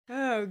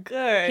Oh,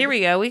 good. Here we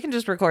go. We can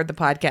just record the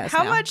podcast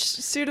How now. much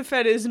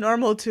Sudafed is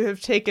normal to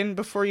have taken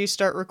before you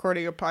start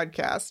recording a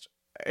podcast?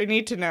 I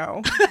need to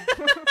know.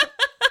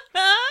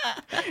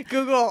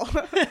 Google.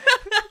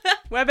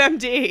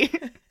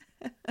 WebMD.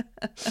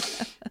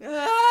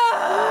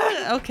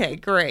 Okay,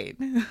 great.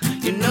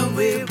 You know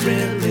we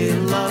really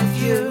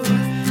love you.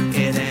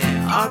 It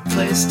ain't our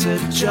place to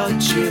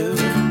judge you.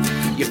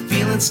 You're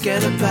feeling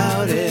scared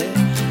about it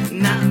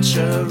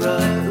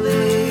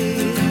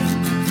naturally.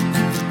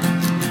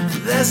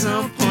 There's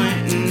no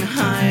point in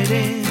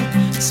hiding,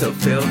 so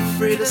feel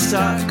free to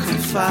start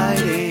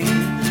confiding.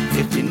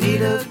 If you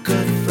need a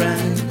good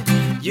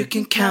friend, you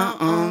can count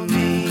on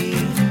me.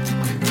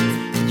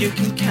 You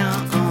can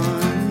count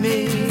on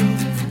me.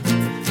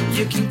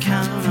 You can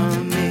count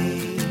on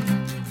me.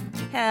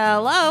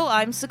 Hello,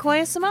 I'm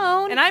Sequoia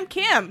Simone. And I'm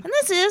Kim. And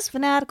this is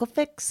Fanatical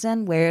Fix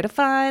and Where to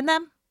Find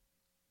Them.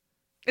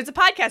 It's a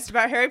podcast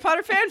about Harry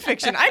Potter fan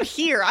fiction. I'm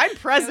here. I'm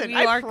present. You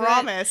I are good.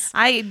 promise.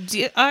 I do.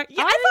 Yeah, I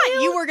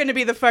thought you were going to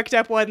be the fucked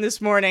up one this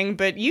morning,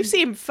 but you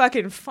seem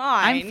fucking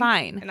fine. I'm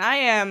fine. And I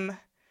am...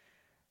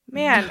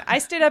 Man, I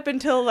stayed up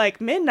until like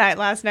midnight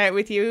last night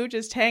with you,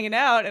 just hanging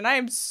out, and I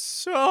am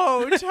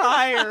so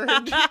tired.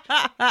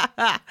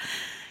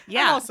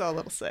 Yeah. I'm also a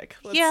little sick.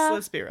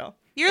 Let's be real.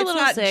 You're a It's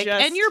little not sick,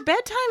 just- and your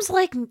bedtime's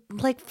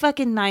like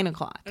fucking 9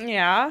 o'clock.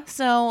 Yeah.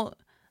 So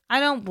I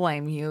don't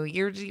blame you.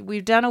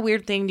 We've done a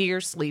weird thing to your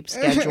sleep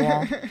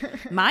schedule.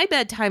 My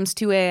bedtime's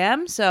 2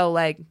 a.m., so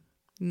like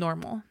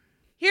normal.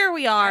 Here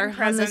we are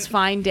I'm on this present.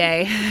 fine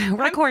day,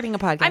 recording a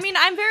podcast. I mean,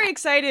 I'm very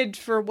excited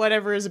for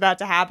whatever is about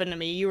to happen to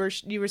me. You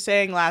were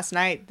saying last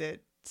night that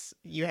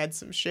you had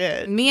some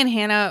shit. me and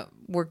Hannah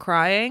were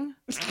crying.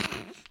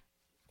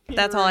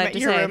 That's all I have to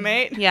Your say.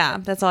 roommate? Yeah,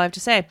 that's all I have to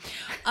say.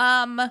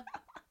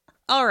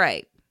 All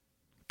right,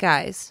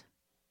 guys.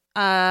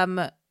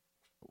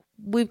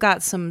 We've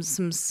got some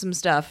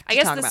stuff. I to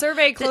guess talk the about.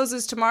 survey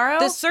closes tomorrow.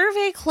 The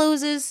survey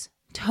closes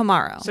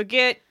tomorrow. So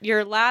get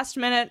your last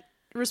minute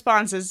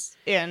responses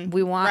in.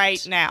 We want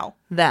right now.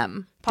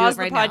 them. Do Pause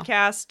it right the now.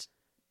 podcast.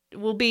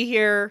 We'll be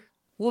here.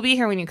 We'll be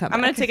here when you come. I'm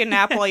back. gonna take a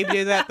nap while you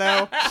do that,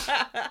 though.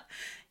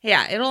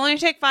 Yeah, it'll only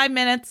take 5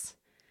 minutes.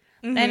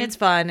 Mm-hmm. And it's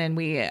fun, and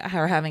we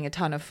are having a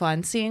ton of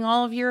fun seeing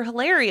all of your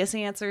hilarious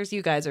answers.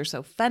 You guys are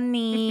so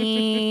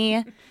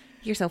funny.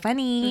 You're so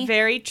funny.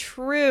 Very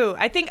true.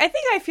 I think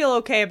I feel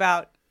okay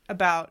about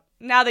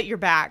now that you're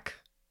back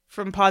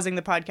from pausing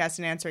the podcast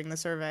and answering the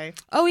survey.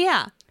 Oh,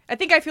 yeah. I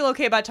think I feel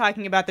okay about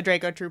talking about the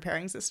Draco True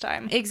pairings this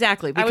time.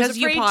 Exactly, I was because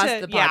you afraid paused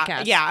to- the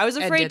podcast. Yeah, I was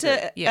and afraid did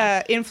to it.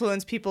 Yeah.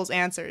 influence people's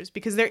answers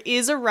because there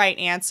is a right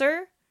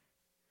answer.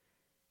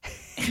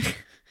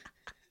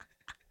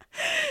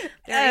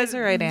 There is a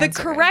right answer. The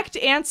correct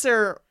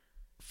answer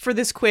for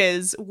this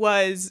quiz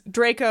was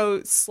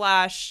Draco /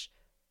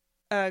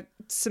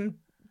 some.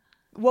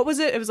 What was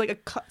it? It was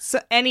like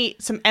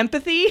some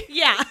empathy.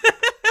 Yeah.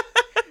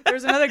 There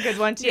was another good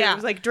one too. Yeah. It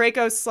was like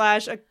Draco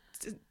 /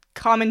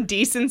 common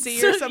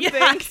decency or something.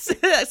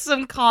 Yeah,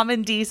 some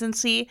common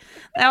decency.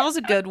 That was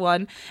a good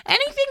one.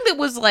 Anything that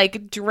was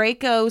like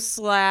Draco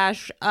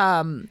 /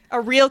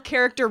 A real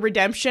character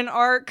redemption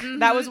arc.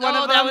 That was one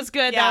of them. that was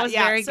good. That was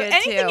very so good,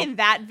 anything too. in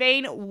that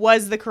vein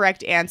was the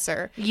correct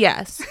answer.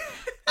 Yes.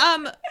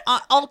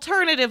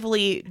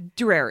 Alternatively,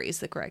 Drary's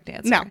the correct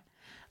answer. No.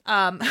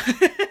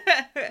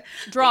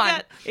 Drawn.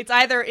 got-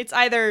 It's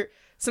either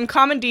some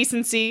common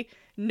decency,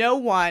 no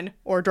one,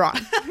 or drawn.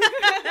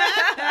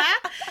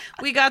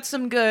 We got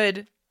some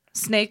good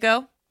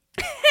Snako.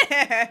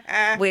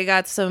 We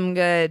got some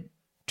good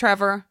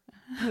Trevor.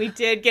 We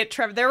did get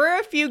Trevor. There were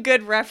a few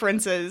good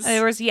references.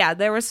 There was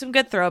some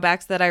good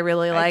throwbacks that I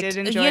really liked. did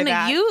enjoy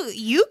that.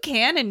 You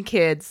canon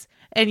kids,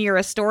 and you're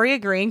Astoria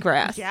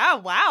Greengrass. Yeah,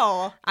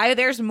 wow.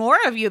 There's more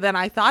of you than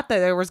I thought that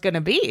there was going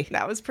to be.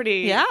 That was pretty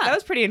Yeah. That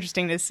was pretty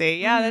interesting to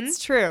see. Yeah, that's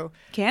true.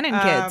 Canon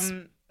kids.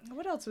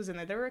 What else was in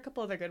there? There were a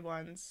couple other good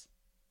ones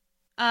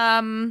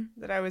That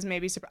that I was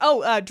maybe surprised.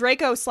 Oh,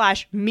 Draco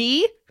 /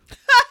 me.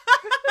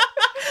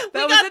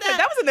 That was got in there. that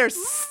That was in there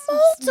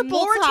multiple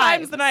more times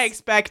times. than I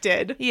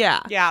expected. Yeah.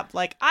 Yeah,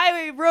 like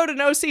I wrote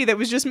an OC that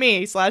was just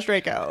me /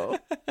 Draco.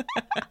 And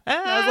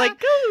I was like,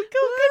 good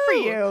for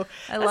you.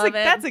 I was love like,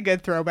 it. That's a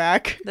good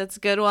throwback. That's a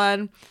good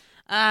one.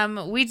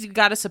 We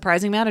got a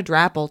surprising amount of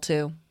Drapple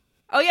too.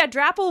 Oh yeah,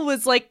 Drapple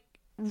was like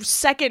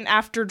second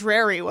after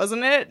Drary,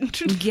 wasn't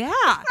it? Yeah.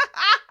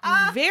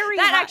 Very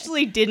That high.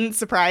 actually didn't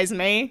surprise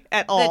me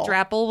at all.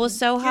 That Drapple was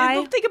so high.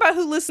 Don't think about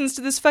who listens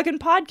to this fucking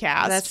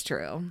podcast. That's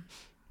true.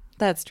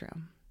 That's true.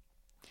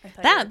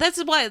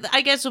 That's why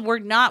I guess we're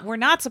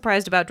not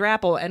surprised about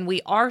Drapple, and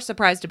we are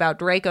surprised about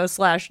Draco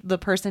 / the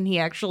person he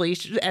actually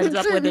ends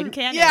up with in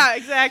canon. Yeah,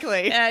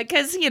 exactly.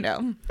 Because you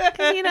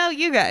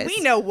you guys.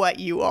 We know what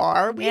you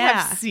are. We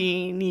Yeah. have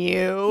seen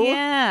you.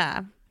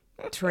 Yeah.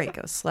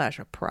 Draco /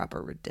 a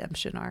proper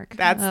redemption arc.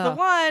 That's the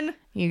one.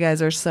 You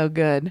guys are so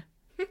good.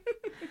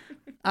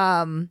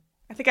 I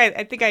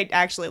think I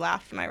actually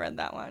laughed when I read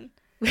that one.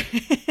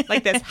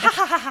 Like this. Ha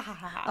ha ha ha ha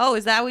ha. Oh,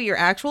 is that what your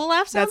actual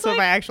laugh sounds That's what like?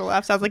 my actual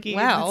laugh sounds like.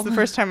 Wow. It's the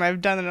first time I've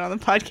done it on the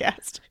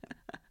podcast.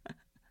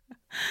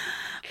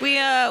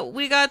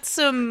 We got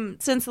some,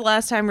 since the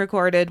last time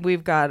recorded,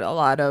 we've got a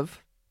lot of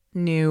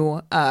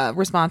new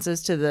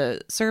responses to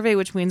the survey,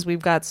 which means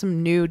we've got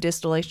some new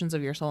distillations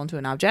of your soul into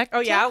an object. Oh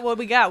yeah, what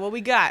we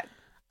got?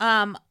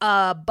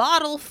 A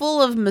bottle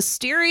full of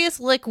mysterious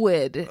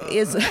liquid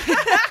is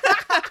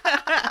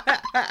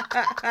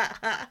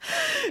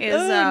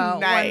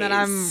Nice. one that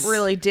I'm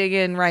really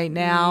digging right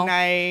now.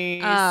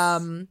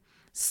 Nice.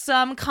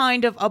 Some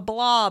kind of a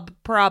blob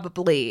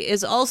probably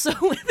is also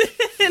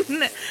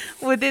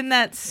within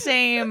that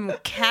same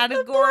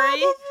category. Blob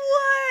of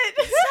what?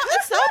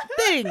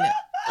 Something.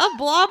 A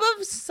blob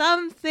of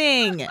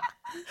something.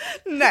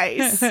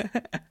 Nice.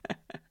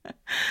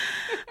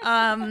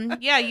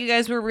 Yeah, you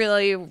guys were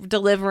really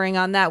delivering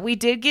on that. We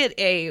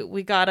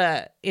got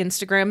a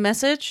Instagram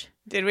message.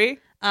 Did we?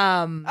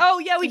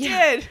 Oh yeah, we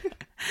did.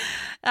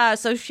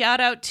 So shout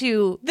out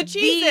to the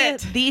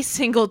Cheez-It. the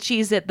single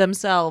Cheez-It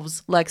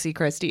themselves, Lexi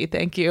Christie.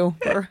 Thank you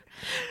for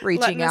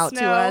reaching out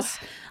to us.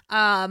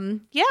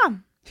 Yeah.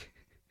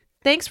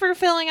 Thanks for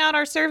filling out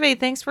our survey.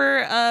 Thanks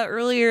for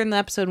earlier in the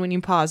episode when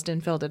you paused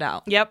and filled it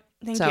out. Yep.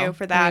 Thank you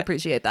for I that.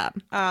 appreciate that.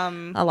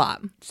 A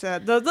lot. So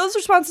those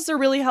responses are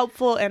really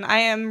helpful, and I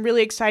am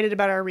really excited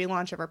about our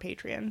relaunch of our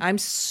Patreon. I'm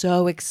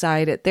so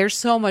excited. There's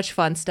so much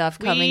fun stuff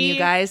coming, you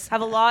guys.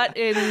 Have a lot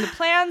in the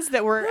plans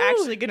that we're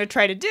actually going to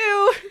try to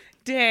do.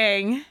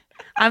 Dang.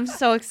 I'm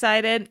so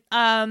excited.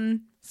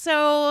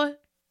 So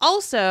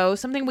also,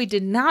 something we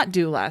did not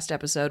do last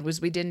episode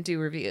was we didn't do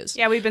reviews.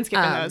 Yeah, we've been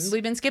skipping those.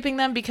 We've been skipping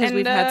them because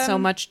we've had so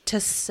much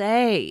to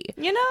say.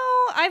 You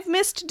know, I've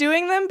missed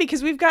doing them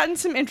because we've gotten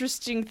some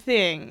interesting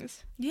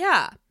things.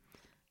 Yeah.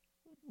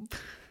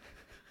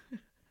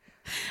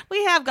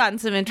 We have gotten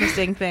some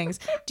interesting things.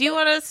 Do you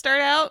want to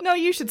start out? No,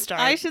 you should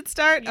start. I should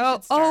start? You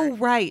should start. Oh,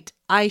 right.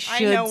 I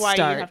should I know why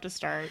start. you have to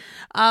start.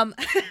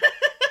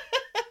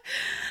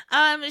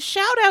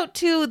 Shout out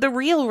to the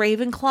real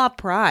Ravenclaw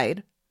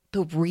Pride.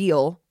 The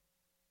real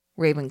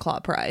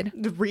Ravenclaw Pride.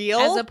 The real?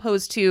 As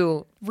opposed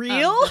to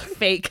real? The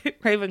fake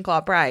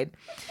Ravenclaw Pride.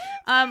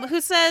 Who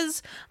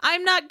says,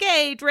 I'm not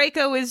gay,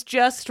 Draco is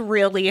just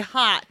really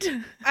hot.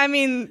 I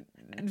mean,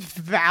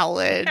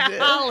 valid.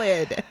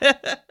 Valid.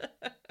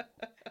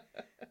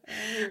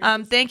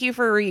 Thank you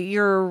for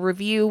your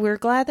review. We're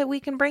glad that we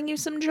can bring you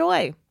some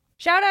joy.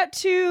 Shout out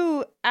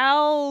to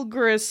Al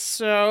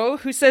Grisso,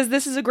 who says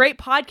this is a great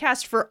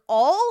podcast for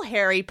all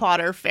Harry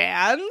Potter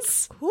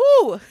fans.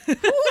 Ooh. I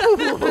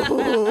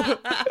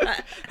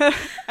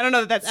don't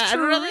know if that's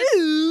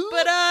true.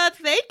 But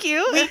thank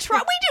you. We do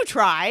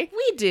try.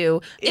 We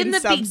do. In the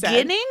some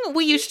beginning,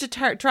 we used to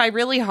try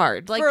really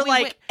hard. For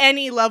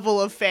any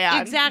level of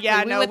fan. Exactly.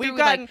 Yeah, no,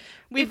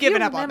 we've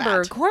given up on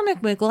that.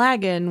 Cormac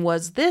McLagan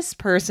was this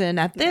person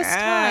at this time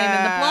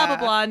and the blah, blah,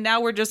 blah. And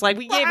now we're just like,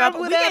 we gave up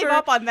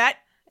on that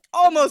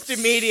almost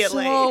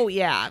immediately. Oh,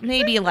 yeah.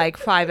 Maybe like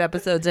 5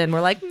 episodes in,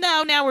 we're like,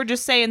 no, now we're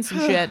just saying some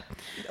shit.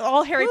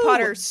 All Harry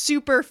Potter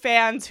super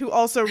fans who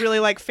also really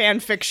like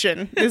fan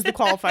fiction is the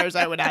qualifiers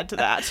I would add to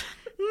that.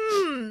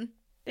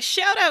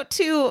 Shout out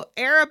to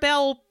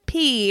Arabelle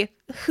P,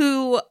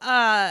 who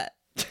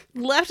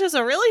left us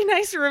a really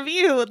nice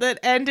review that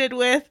ended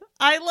with,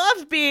 I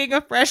love being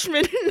a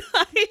freshman in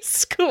high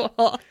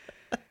school.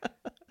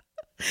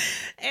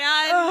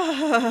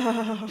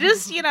 And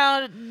just, you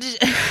know,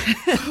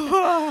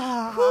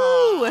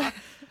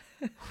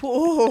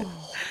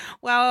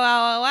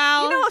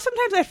 wow. You know,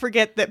 sometimes I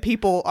forget that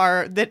people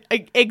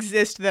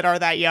exist that are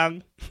that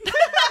young.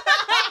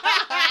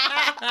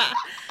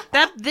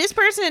 That this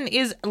person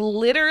is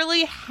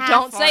literally half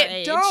Don't our say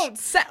age. it. Don't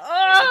say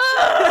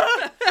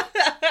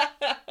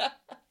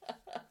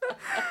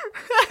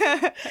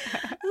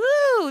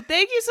Woo,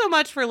 thank you so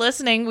much for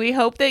listening. We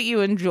hope that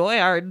you enjoy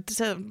our...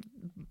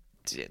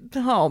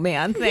 Oh,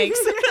 man, thanks.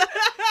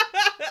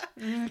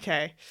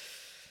 Okay.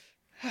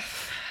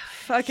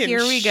 Fucking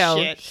Here we go.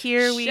 shit.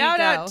 Here we Shout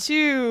go. out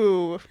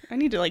to... I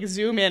need to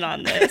zoom in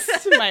on this.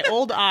 My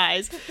old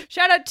eyes.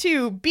 Shout out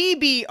to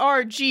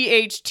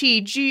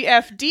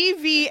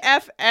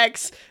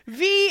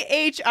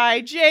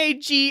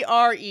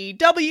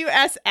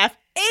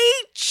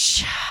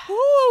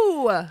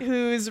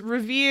whose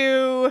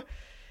review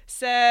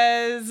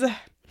says...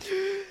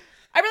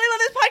 I really love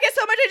this podcast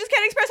so much, I just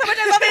can't express how much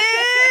I love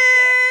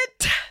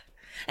it!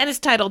 And it's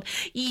titled,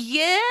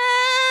 Yes!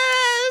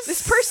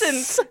 This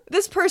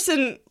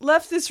person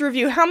left this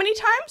review how many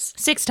times?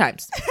 6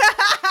 times.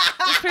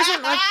 This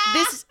person left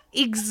this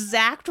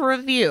exact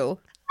review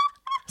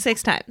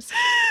 6 times.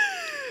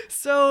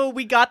 So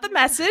we got the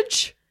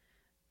message.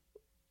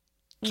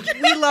 We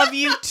love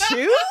you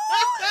too?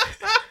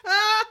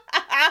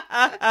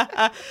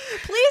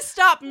 Please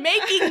stop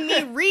making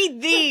me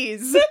read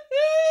these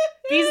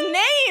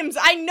names.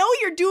 I know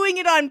you're doing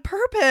it on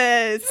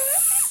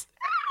purpose.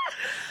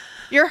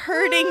 You're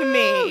hurting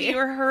me.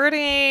 You're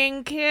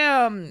hurting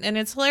Kim. And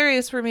it's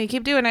hilarious for me.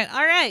 Keep doing it.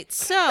 All right.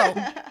 So,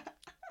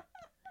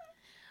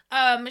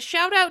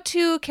 shout out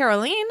to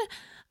Caroline.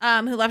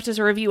 who left us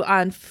a review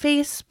on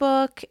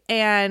Facebook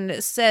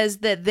and says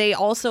that they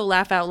also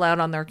laugh out loud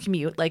on their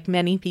commute, like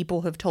many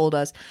people have told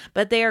us,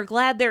 but they are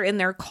glad they're in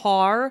their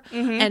car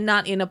and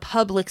not in a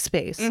public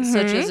space,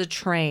 such as a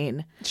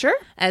train. Sure.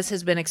 As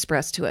has been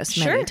expressed to us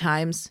many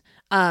times.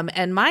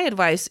 And my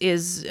advice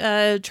is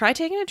try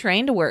taking a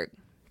train to work.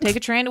 Take a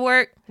train to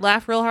work,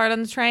 laugh real hard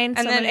on the train.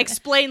 And then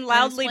explain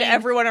loudly to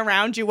everyone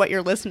around you what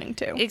you're listening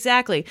to.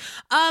 Exactly.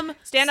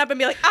 Stand up and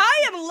be like,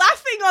 I am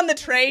laughing on the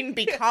train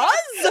because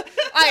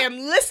I am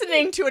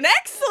listening to an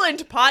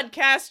excellent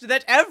podcast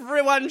that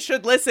everyone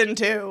should listen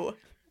to.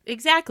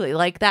 Exactly,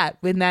 like that,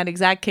 in that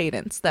exact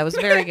cadence. That was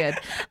very good.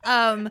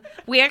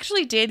 We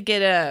actually did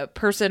get a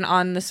person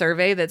on the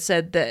survey that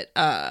said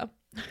that...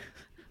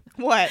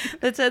 What?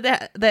 That said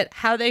that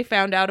how they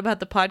found out about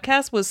the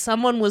podcast was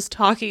someone was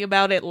talking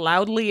about it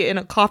loudly in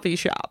a coffee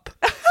shop.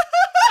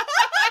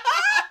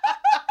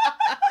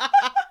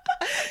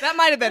 That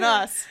might have been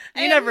us.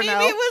 You never know.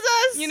 Maybe it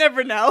was us. You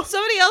never know.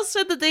 Somebody else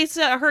said that they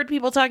heard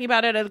people talking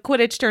about it at a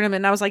Quidditch tournament,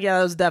 and I was like, yeah,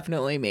 that was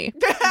definitely me.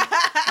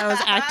 That was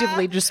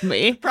actively just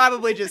me.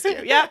 Probably just you.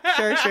 Yeah,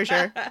 sure.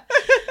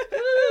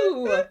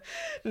 Ooh.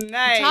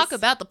 Nice. Talk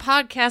about the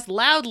podcast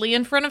loudly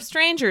in front of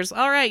strangers.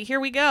 All right, here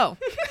we go.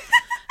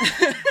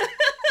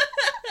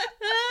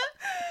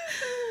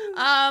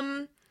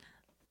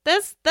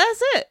 That's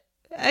it.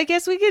 I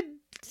guess we could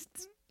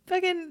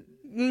fucking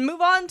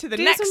move on to the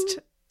next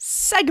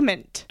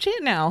segment.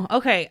 Shit now.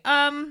 Okay.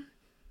 Oh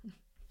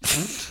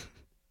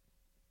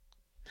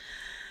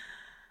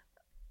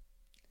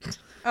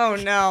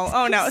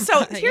no.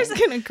 So here's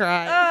gonna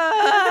cry.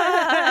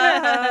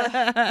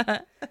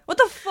 What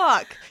the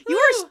fuck? You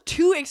are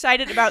too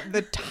excited about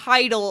the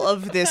title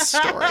of this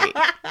story.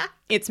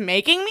 It's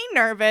making me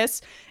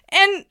nervous,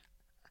 and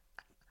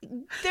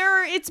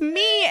it's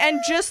me and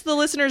just the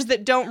listeners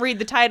that don't read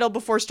the title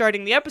before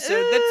starting the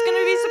episode that's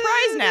gonna be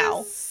surprised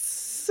now.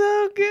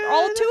 So good.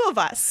 All two of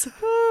us.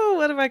 Oh,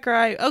 what am I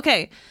crying?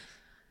 Okay.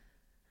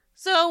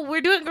 So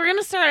we're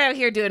gonna start out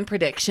here doing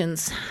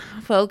predictions,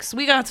 folks.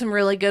 We got some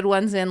really good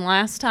ones in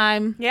last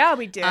time. Yeah,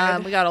 we did.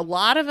 We got a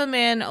lot of them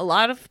in. A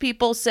lot of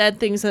people said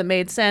things that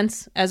made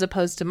sense, as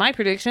opposed to my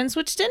predictions,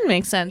 which didn't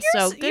make sense.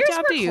 So good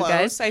job to you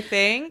guys. I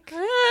think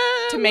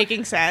to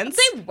making sense.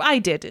 I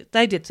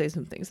did say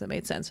some things that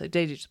made sense.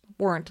 They just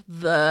weren't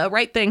the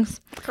right things.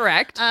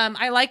 Correct.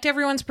 I liked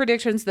everyone's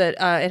predictions that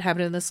it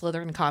happened in the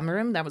Slytherin common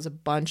room. That was a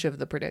bunch of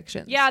the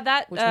predictions. Yeah,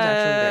 that which was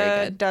actually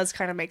very good. Does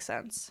kind of make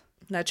sense.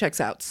 That checks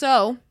out.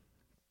 So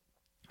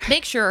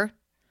make sure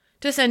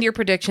to send your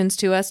predictions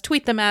to us.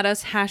 Tweet them at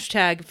us.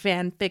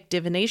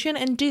 #fanficdivination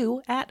and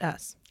do at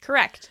us.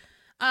 Correct.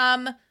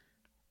 I'd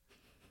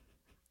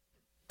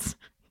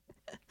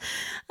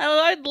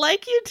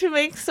like you to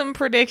make some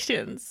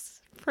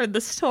predictions for the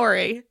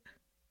story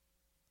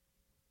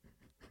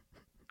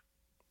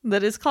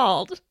that is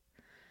called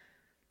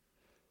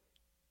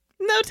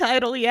No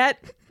Title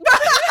Yet.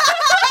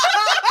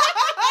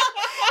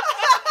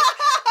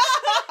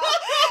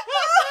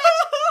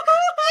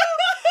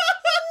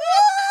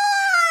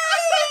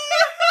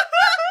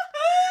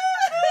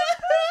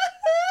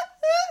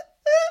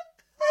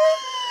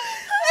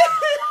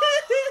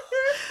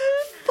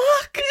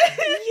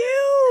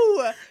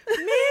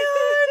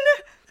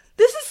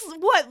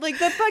 Like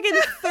the fucking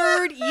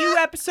third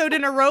episode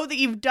in a row that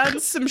you've done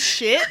some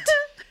shit?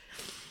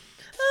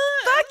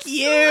 Fuck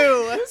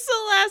you.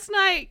 So last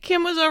night,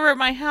 Kim was over at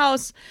my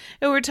house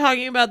and we're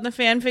talking about the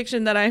fan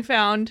fiction that I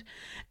found.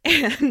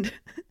 And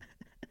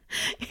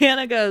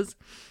Hannah goes,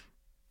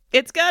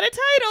 "It's got a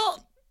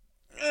title."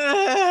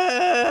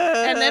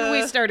 And then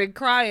we started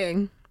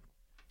crying.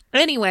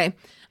 Anyway,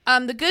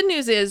 the good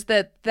news is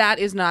that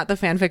is not the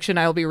fan fiction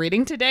I will be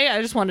reading today.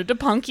 I just wanted to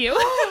punk you.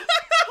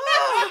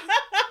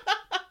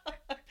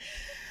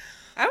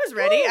 I was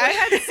ready. I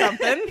had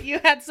something. You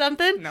had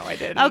something? No, I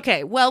didn't.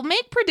 Okay, well,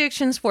 make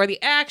predictions for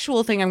the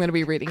actual thing I'm going to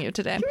be reading you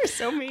today. You're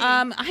so mean.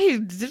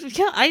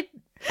 I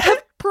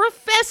have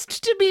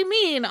professed to be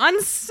mean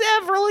on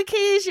several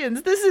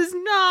occasions. This is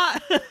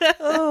not...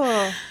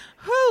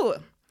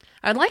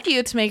 I'd like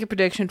you to make a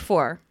prediction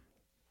for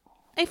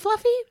a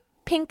fluffy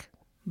pink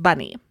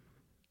bunny.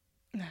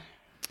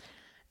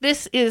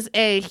 This is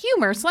a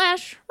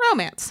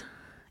humor/romance,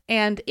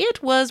 and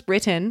it was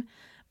written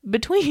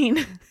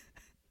between...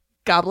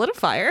 Goblet of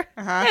Fire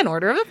and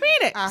Order of the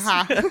Phoenix.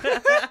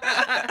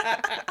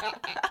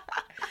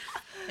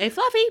 A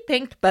fluffy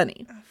pink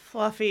bunny.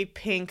 Fluffy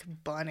pink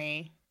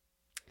bunny.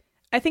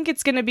 I think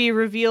it's going to be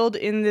revealed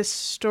in this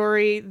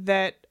story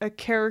that a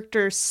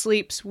character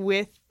sleeps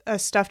with a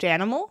stuffed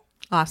animal.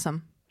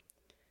 Awesome.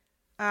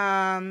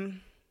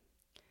 I'm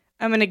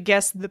going to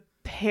guess the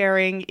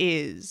pairing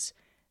is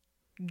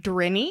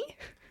Drinny.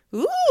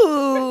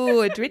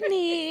 Ooh,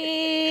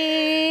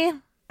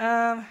 Drinny.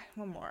 One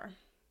more.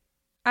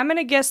 I'm going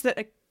to guess that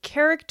a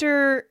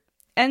character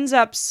ends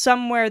up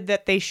somewhere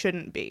that they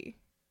shouldn't be.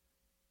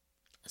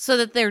 So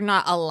that they're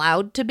not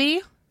allowed to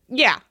be?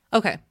 Yeah.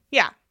 Okay.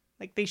 Yeah.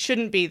 Like they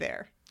shouldn't be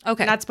there.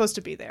 Okay. Not supposed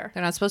to be there.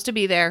 They're not supposed to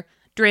be there.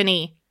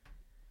 Drinny.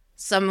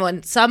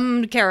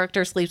 Some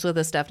character sleeps with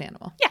a stuffed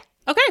animal. Yeah.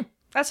 Okay.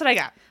 That's what I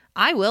got.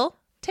 I will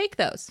take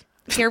those.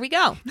 Here we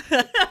go.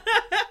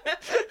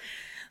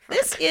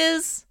 This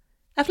is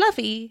a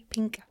fluffy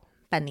pink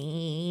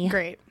bunny.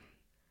 Great.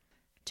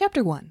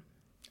 Chapter 1.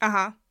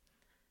 Uh-huh.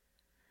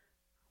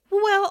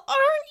 Well,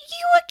 aren't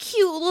you a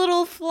cute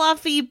little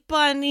fluffy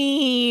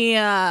bunny?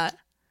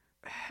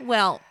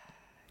 Well,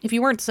 if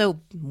you weren't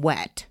so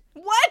wet.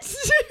 What?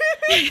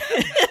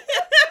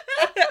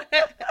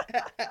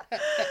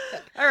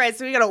 All right,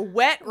 so we got a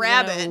wet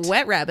rabbit. A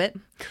wet rabbit.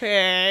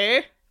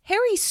 Okay.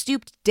 Harry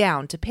stooped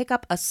down to pick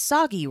up a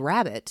soggy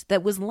rabbit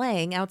that was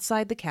laying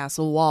outside the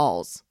castle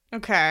walls.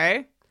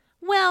 Okay.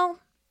 Well,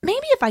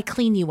 maybe if I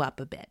clean you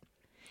up a bit.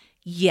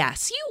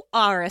 Yes, you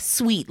are a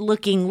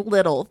sweet-looking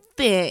little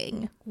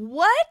thing.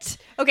 What?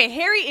 Okay,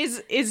 Harry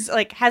is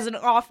like has an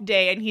off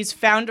day and he's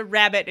found a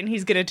rabbit and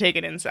he's gonna take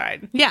it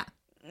inside. Yeah.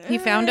 He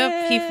found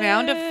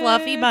a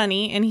fluffy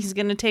bunny and he's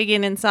gonna take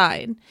it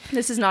inside.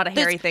 This is not a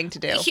Harry thing to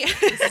do.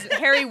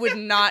 Harry would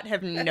not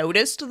have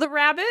noticed the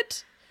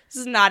rabbit. This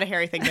is not a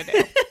Harry thing to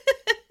do.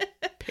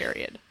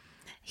 Period.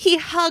 He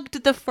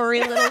hugged the furry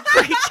little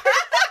creature.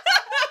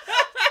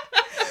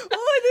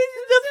 Oh, this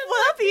is the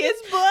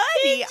fluffiest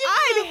bunny.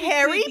 I'm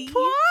Harry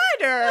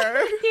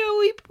Potter.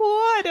 Harry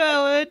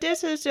Potter.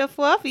 This is a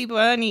fluffy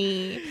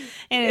bunny.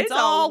 And it's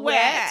all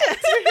wet.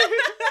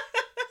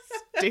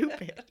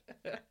 Stupid.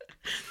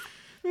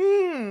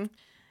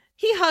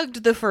 He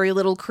hugged the furry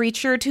little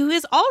creature to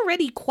his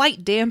already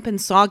quite damp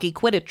and soggy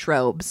Quidditch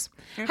robes,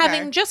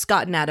 having just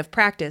gotten out of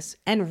practice,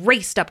 and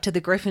raced up to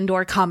the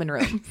Gryffindor common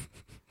room.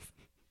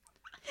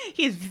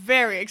 He's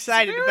very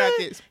excited about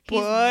this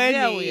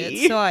bunny. He's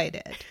very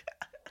excited.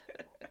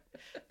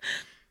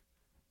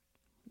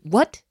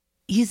 What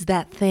is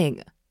that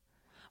thing?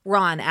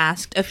 Ron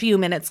asked a few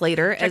minutes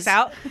later. Checks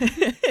out?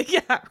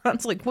 Yeah,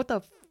 Ron's like, what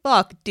the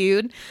fuck,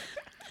 dude?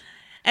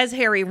 As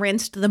Harry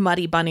rinsed the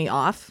muddy bunny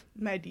off.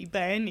 Muddy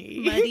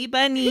bunny. Muddy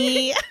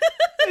bunny.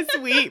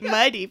 Sweet,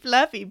 muddy,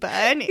 fluffy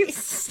bunny.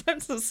 I'm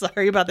so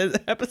sorry about this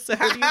episode,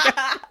 you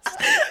guys.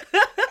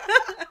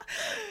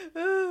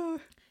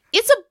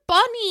 It's a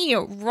bunny,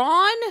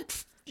 Ron.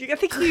 I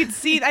think you'd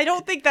see. I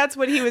don't think that's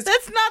what he was.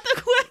 That's not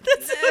the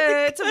question.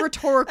 It's a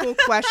rhetorical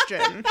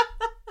question.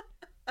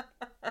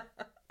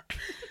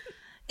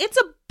 It's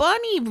a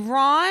bunny,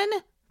 Ron.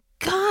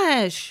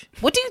 Gosh.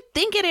 What do you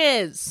think it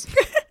is?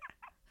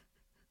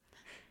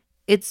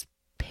 It's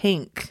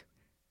pink.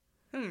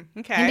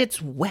 Okay. And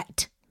it's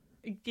wet.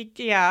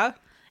 Yeah.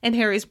 And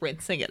Harry's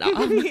rinsing it off.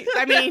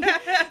 I mean,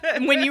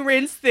 when you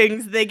rinse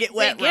things, they get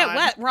wet. They get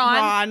wet,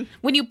 Ron.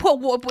 When you put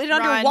it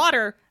under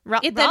water,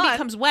 it then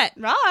becomes wet.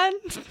 Ron.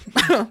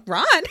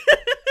 Ron.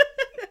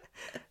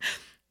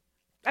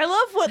 I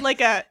love what like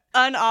a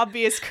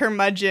unobvious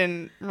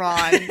curmudgeon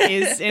Ron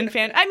is in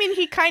fan. I mean,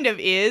 he kind of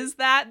is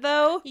that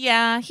though.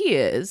 Yeah, he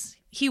is.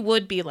 He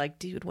would be like,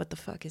 dude, what the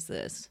fuck is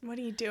this? What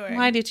are you doing?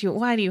 Why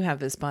do you have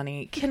this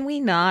bunny? Can we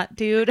not,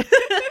 dude?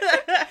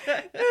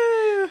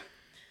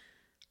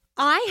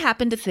 I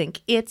happen to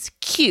think it's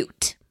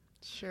cute.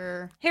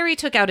 Sure. Harry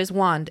took out his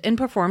wand and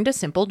performed a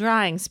simple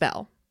drying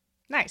spell.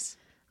 Nice.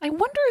 I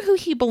wonder who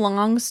he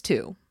belongs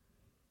to.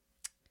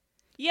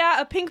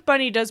 Yeah, a pink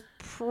bunny does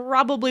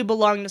probably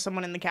belong to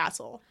someone in the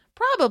castle.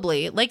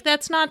 Probably. Like,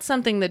 that's not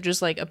something that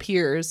just, like,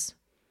 appears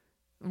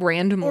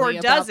randomly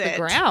about the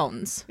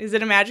grounds. Is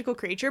it a magical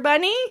creature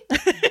bunny?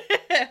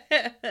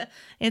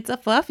 It's a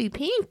fluffy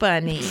pink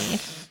bunny.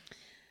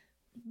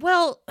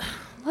 Well,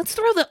 let's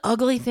throw the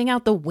ugly thing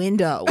out the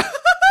window. What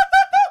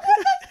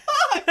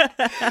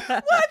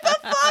the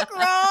fuck,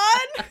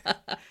 Ron?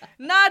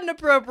 Not an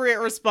appropriate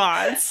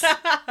response.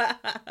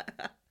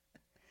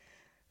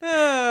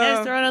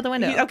 Let's throw it out the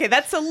window. Okay,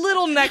 that's a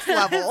little next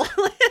level.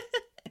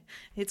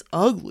 It's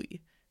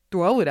ugly.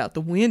 Throw it out the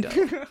window.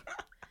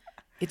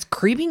 It's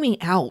creeping me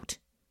out.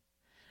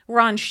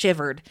 Ron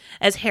shivered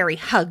as Harry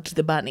hugged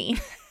the bunny.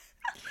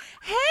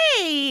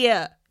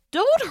 Hey!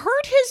 Don't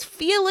hurt his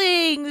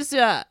feelings!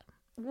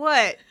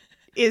 What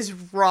is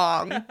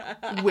wrong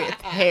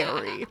with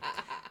Harry?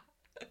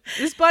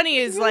 This bunny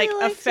is really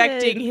like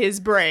affecting his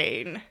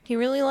brain. He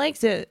really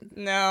likes it.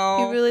 No.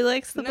 He really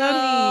likes the bunny.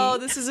 No,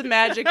 this is a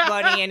magic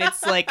bunny and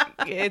it's like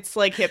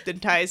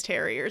hypnotized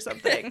Harry or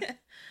something.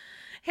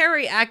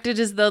 Harry acted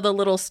as though the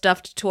little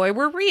stuffed toy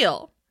were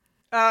real.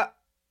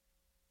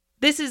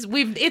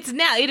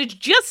 It is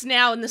just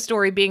now in the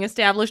story being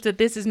established that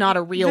this is not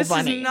a real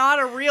bunny. This is not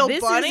a real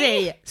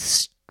bunny. This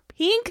is a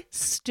pink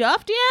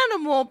stuffed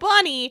animal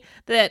bunny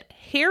that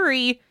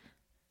Harry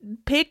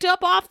picked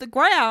up off the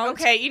ground.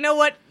 Okay, you know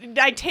what?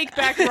 I take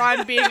back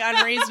Ron being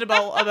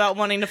unreasonable about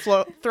wanting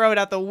to throw it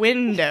out the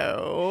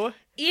window.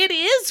 It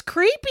is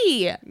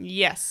creepy.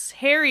 Yes,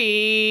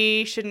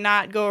 Harry should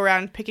not go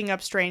around picking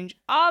up strange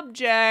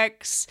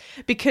objects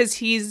because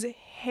he's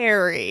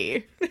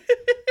Harry.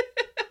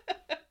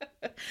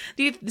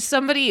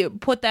 Somebody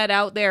put that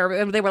out there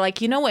and they were like,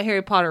 you know what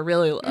Harry Potter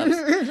really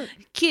loves?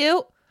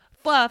 Cute,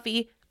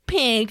 fluffy,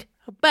 pink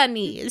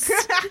bunnies.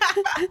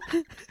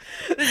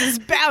 This is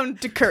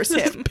bound to curse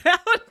him.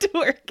 Bound to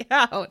work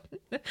out.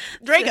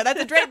 Draco,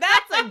 that's a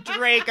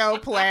Draco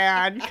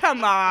plan.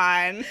 Come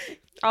on.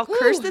 I'll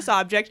curse this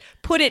object,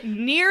 put it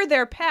near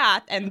their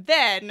path, and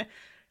then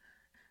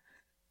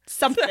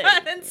something.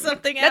 And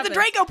something happens. That's a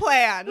Draco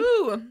plan.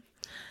 Ooh.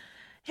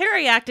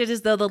 Harry acted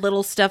as though the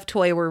little stuffed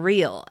toy were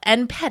real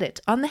and pet it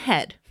on the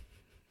head.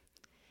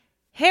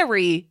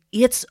 Harry,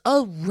 it's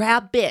a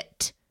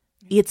rabbit.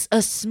 It's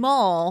a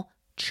small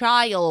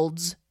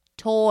child's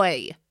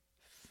toy.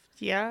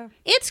 Yeah.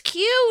 It's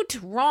cute,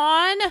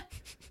 Ron.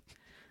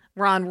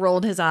 Ron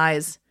rolled his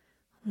eyes.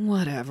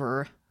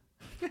 Whatever.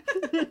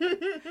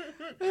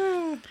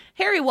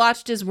 Harry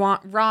watched as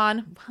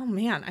Ron. Oh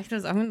man, I'm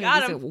going to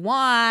use it.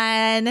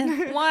 Juan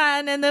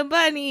and the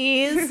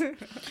bunnies.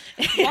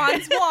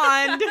 Juan's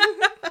wand.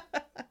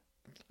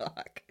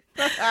 Fuck.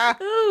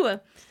 Ooh.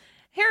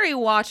 Harry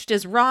watched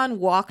as Ron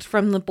walked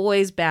from the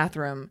boys'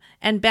 bathroom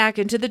and back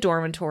into the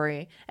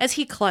dormitory as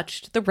he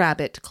clutched the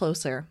rabbit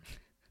closer.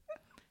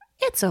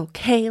 It's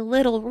okay,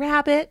 little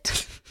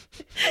rabbit.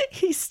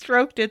 He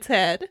stroked its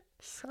head.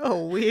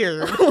 So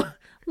weird.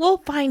 We'll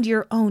find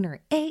your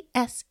owner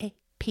ASAP.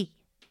 I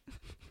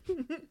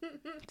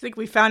think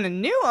we found a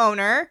new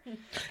owner.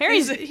 He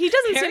doesn't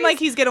seem like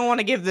he's going to want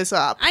to give this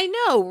up. I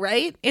know,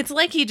 right? It's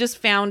like he just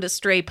found a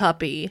stray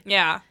puppy.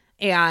 Yeah.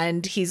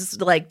 And he's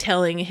like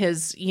telling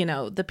his,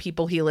 the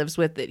people he lives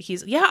with that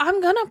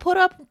I'm going to put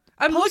up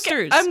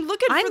posters. I'm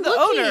looking for the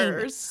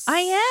owners.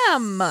 I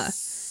am.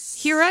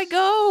 Here I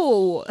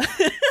go.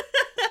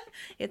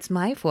 It's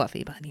my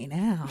fluffy bunny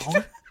now.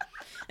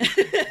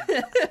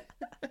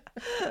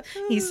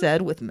 He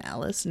said with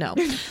malice. No,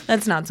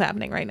 that's not what's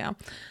happening right now.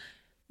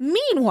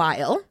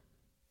 Meanwhile,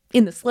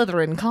 in the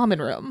Slytherin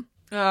common room.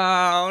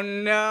 Oh,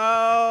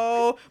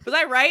 no. Was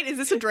I right? Is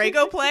this a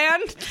Draco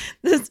plan?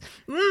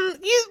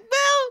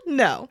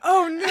 No.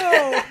 Oh,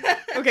 no.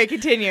 Okay,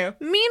 continue.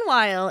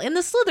 Meanwhile, in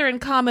the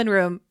Slytherin common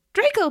room,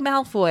 Draco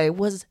Malfoy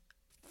was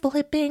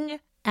flipping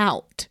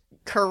out.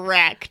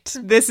 Correct.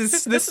 This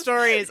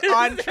story is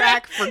on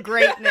track for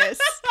greatness.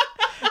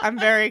 I'm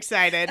very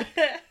excited.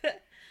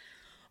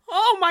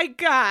 Oh my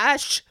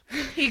gosh.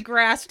 He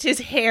grasped his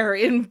hair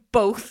in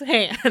both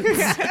hands.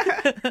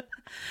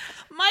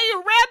 My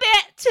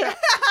rabbit!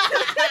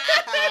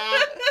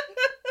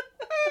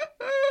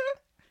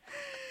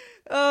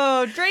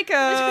 Oh,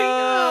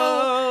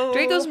 Draco.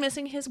 Draco's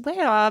missing his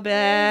rabbit.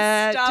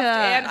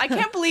 I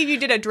can't believe you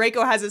did a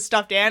Draco has a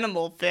stuffed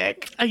animal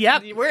fic.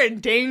 Yep. We're in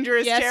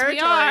dangerous territory, we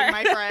are.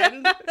 my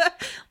friend.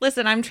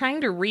 Listen, I'm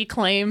trying to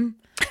reclaim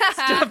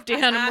stuffed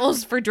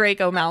animals for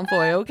Draco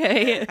Malfoy,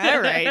 okay? All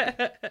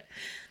right.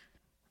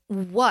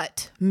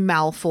 What,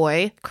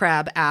 Malfoy?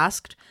 Crabbe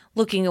asked,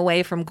 looking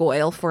away from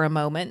Goyle for a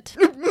moment.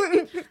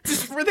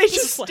 Were they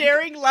just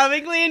staring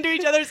lovingly into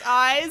each other's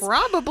eyes?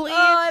 Probably. Oh,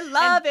 I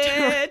love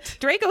it.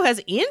 Draco has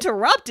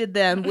interrupted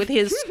them with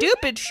his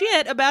stupid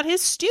shit about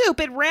his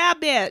stupid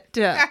rabbit.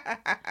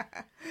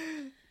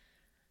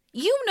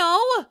 You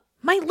know,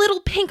 my little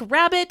pink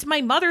rabbit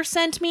my mother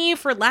sent me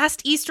for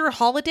last Easter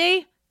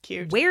holiday?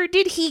 Cute. Where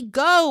did he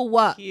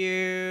go?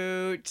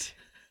 Cute.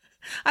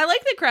 I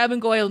like that Crabbe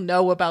and Goyle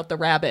know about the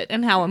rabbit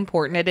and how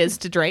important it is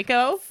to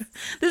Draco.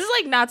 This is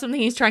like not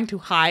something he's trying to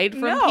hide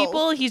from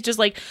people. He's just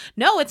like,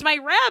 no, it's my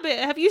rabbit.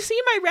 Have you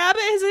seen my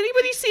rabbit? Has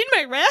anybody seen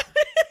my rabbit?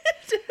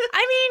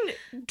 I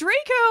mean,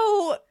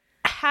 Draco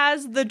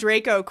has the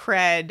Draco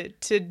cred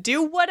to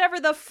do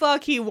whatever the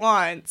fuck he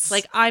wants.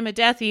 Like, I'm a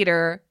Death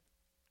Eater.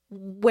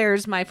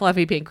 Where's my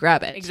fluffy pink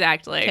rabbit?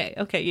 Exactly.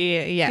 Okay,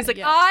 yeah. He's like,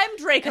 I'm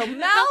Draco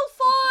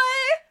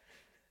Malfoy.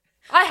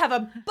 I have a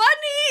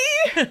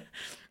bunny.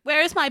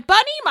 Where's my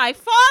bunny? My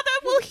father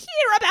will hear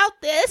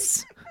about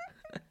this.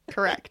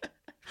 Correct.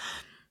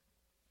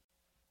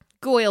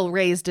 Goyle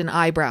raised an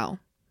eyebrow.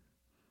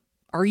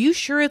 Are you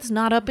sure it's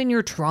not up in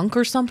your trunk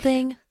or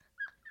something?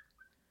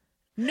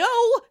 No,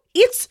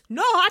 it's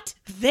not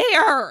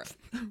there.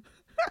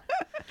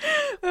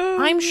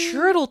 I'm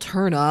sure it'll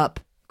turn up.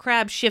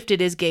 Crabbe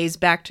shifted his gaze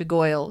back to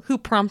Goyle, who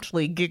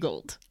promptly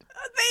giggled.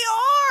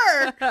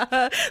 They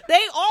are.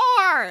 They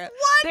are.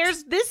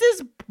 What? This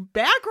is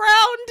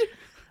background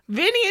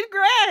Vinny and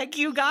Greg,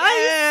 you guys.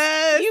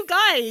 Yes. You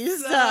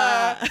guys.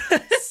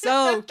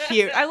 So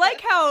cute. I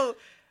like how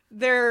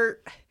this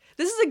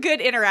is a good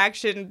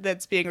interaction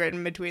that's being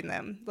written between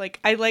them. Like,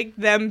 I like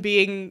them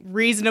being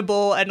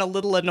reasonable and a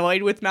little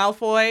annoyed with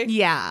Malfoy.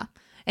 Yeah.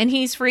 And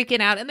he's freaking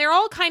out. And they're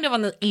all kind of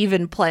on the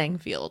even playing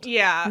field.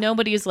 Yeah.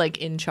 Nobody's, like,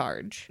 in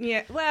charge.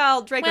 Yeah.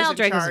 Well, Draco's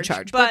in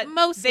charge. But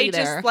mostly they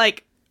just,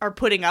 like, are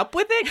putting up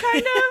with it,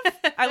 kind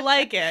of. I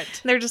like it.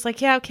 They're just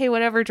like, yeah, okay,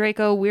 whatever,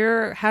 Draco.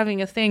 We're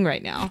having a thing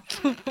right now.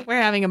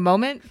 We're having a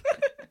moment.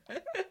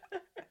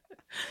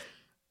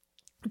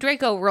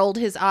 Draco rolled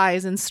his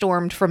eyes and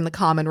stormed from the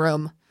common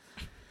room.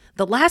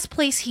 The last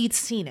place he'd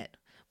seen it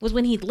was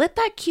when he'd let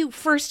that cute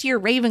first-year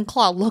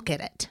Ravenclaw look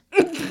at it.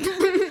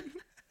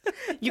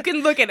 You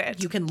can look at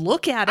it. You can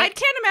look at it. I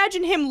can't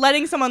imagine him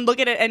letting someone look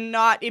at it and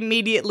not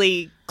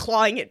immediately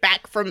clawing it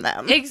back from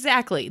them.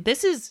 Exactly.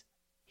 This is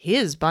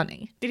his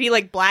bunny. Did he,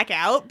 like, black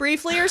out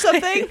briefly or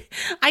something?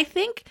 I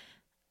think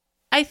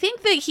I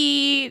think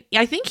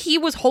he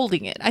was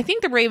holding it. I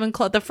think the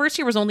Ravenclaw, the first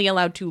year, was only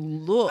allowed to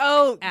look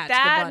at the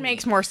that bunny.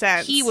 makes more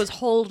sense. He was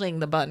holding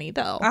the bunny,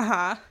 though.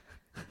 Uh-huh.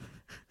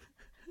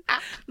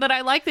 But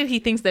I like that he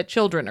thinks that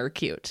children are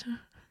cute.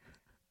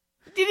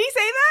 Did he say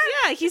that?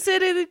 Yeah, he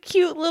said it a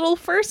cute little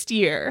first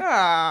year.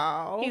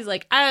 Oh. He's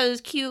like, I was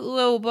a cute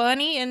little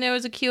bunny, and there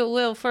was a cute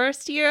little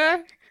first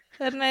year.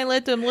 And I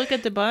let them look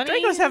at the bunny.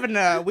 Draco's having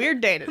a weird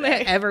day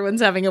today.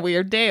 Everyone's having a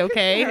weird day,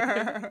 okay?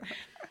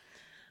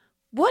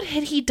 What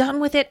had he done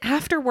with it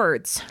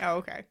afterwards? Oh,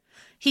 okay.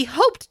 He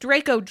hoped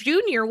Draco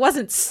Jr.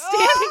 wasn't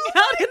standing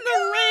out in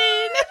the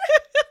rain.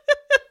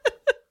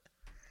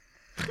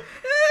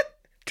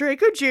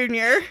 Draco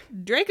Jr.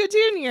 Draco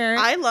Jr.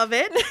 I love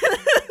it.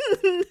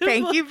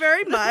 Thank you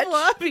very much.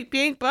 Fluffy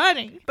pink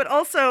bunny. But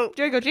also,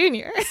 Draco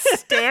Jr.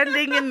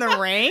 standing in the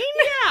rain?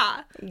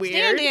 Yeah. Weird.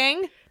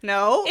 Standing.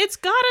 No. It's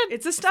got a...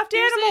 It's a stuffed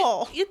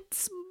animal.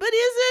 But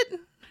is it?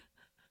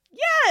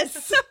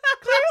 Yes.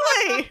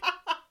 Clearly.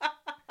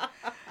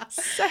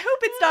 So I hope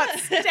it's not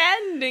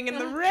standing in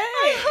the rain.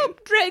 I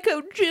hope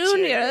Draco Jr.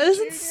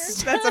 isn't That's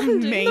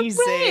standing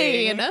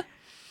amazing. in the rain.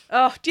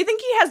 Oh, do you think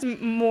he has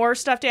more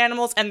stuffed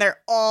animals and they're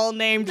all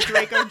named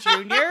Draco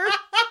Jr.?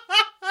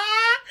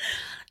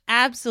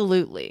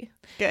 Absolutely.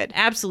 Good.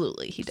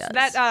 Absolutely, he does.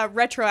 That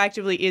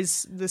retroactively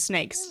is the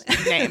snake's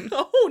name.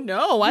 Oh,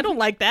 no, I don't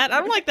like that. I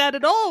don't like that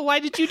at all. Why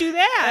did you do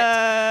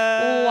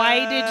that? Why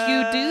did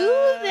you do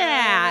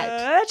that?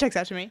 That checks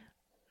out to me.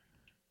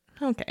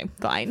 Okay,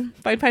 fine.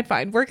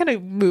 Fine. We're going to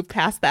move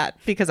past that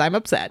because I'm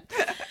upset.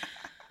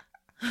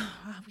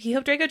 We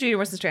hope Draco Jr.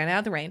 wasn't stranded out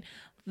in the rain.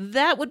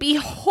 That would be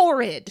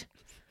horrid.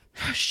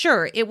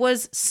 Sure, it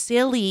was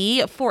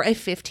silly for a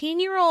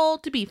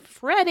 15-year-old to be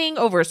fretting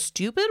over a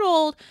stupid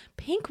old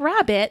pink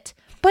rabbit,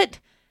 but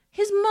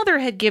his mother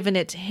had given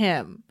it to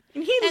him.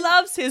 And he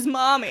loves his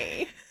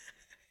mommy.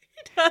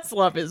 He does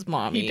love his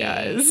mommy. He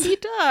does. He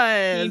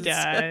does. He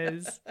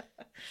does.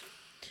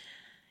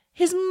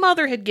 His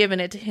mother had given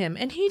it to him,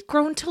 and he'd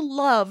grown to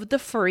love the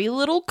furry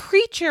little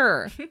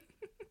creature.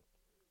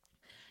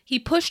 He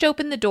pushed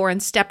open the door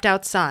and stepped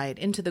outside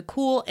into the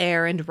cool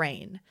air and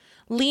rain,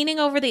 leaning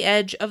over the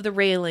edge of the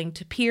railing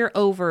to peer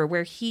over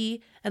where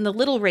he and the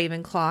little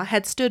Ravenclaw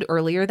had stood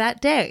earlier that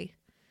day.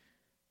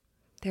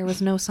 There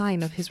was no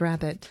sign of his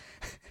rabbit.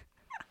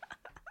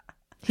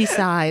 He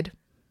sighed,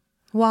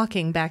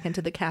 walking back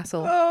into the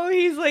castle. Oh,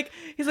 he's like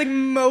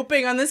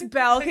moping on this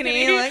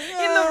balcony, like in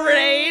the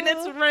rain.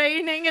 It's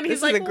raining, and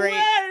he's This is like, a great-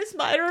 "Where's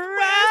my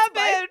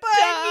rabbit?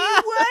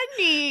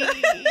 bunny,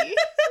 bunny.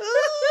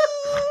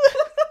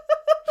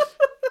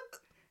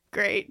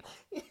 Great.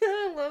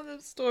 I love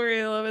this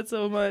story. I love it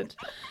so much.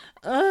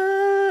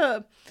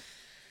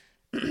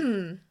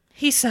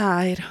 He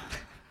sighed,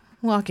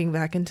 walking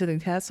back into the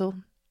castle.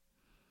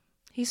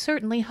 He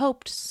certainly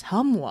hoped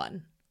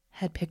someone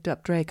had picked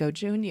up Draco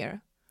Jr.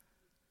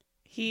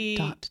 He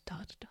Dot.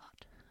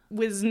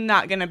 was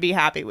not going to be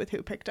happy with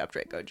who picked up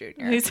Draco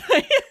Jr. He's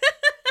like,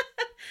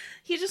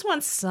 he just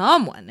wants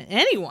someone,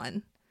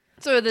 anyone.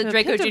 So the So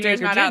Draco picked up Jr. is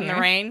Draco not out in Jr.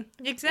 the rain?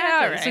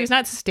 Exactly. All right. So he's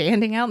not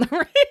standing out in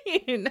the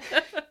rain.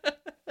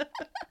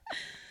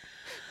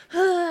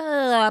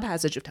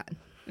 Passage of time.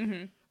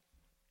 Mm-hmm.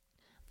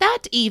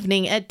 That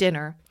evening at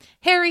dinner,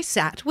 Harry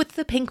sat with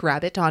the pink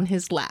rabbit on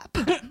his lap.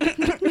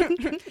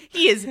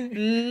 He is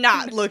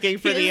not looking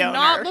for the owner.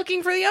 Not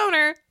looking for the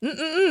owner.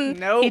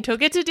 Nope. He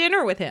took it to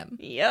dinner with him.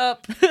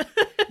 Yep.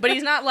 But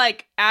he's not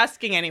like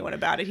asking anyone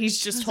about it. He's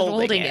just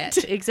holding it.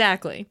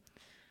 Exactly.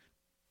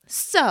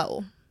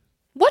 So,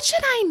 what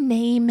should I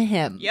name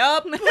him?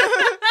 Yup.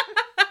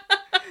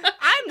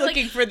 I'm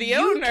looking for the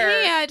You owner.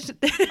 can't.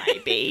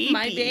 My baby.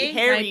 My baby.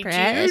 Harry my Jr.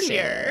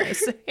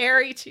 precious.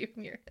 Harry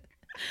Jr.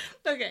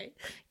 Okay.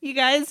 You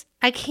guys,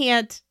 I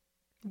can't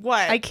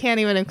What?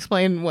 even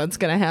explain what's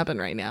going to happen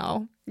right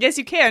now. Yes,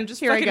 you can. Just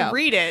Here I fucking go.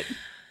 read it.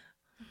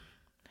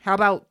 How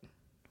about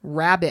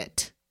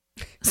rabbit?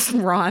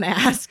 Ron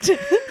asked.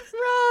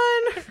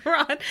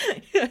 Ron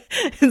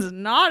is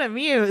not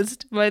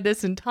amused by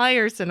this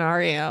entire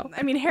scenario.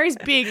 I mean, Harry's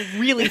being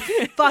really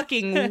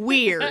fucking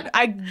weird.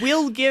 I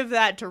will give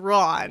that to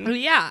Ron.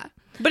 Yeah.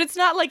 But it's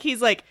not like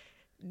he's like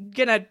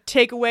gonna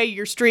take away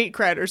your street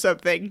cred or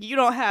something. You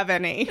don't have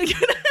any.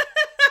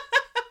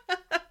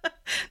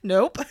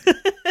 Nope.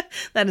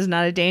 That is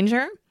not a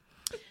danger.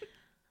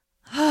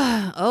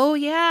 Oh,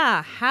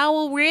 yeah.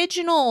 How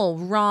original,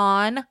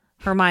 Ron.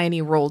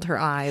 Hermione rolled her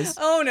eyes.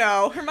 Oh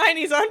no,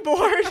 Hermione's on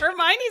board.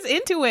 Hermione's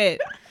into it.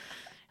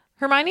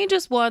 Hermione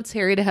just wants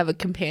Harry to have a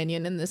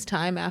companion in this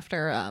time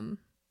after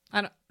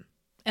I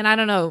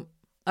don't know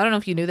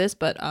if you knew this,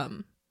 but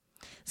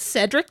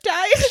Cedric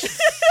died.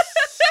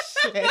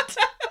 Shit.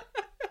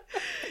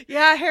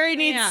 Yeah, Harry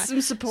needs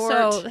some support.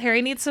 So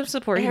Harry needs some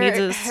support. Harry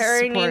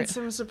He needs needs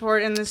some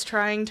support in this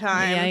trying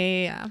time.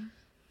 Yeah.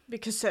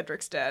 Because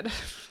Cedric's dead.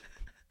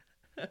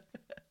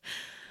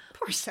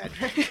 Poor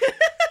Cedric.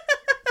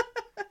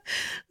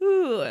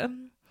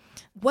 Ooh.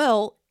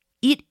 Well,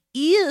 it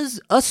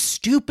is a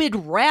stupid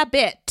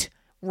rabbit.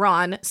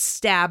 Ron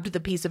stabbed the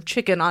piece of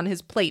chicken on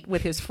his plate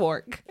with his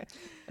fork.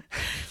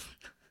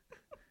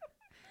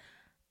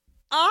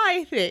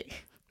 I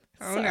think.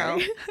 Oh,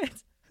 no.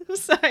 I'm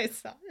sorry.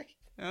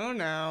 Oh,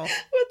 no.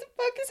 What the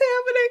fuck is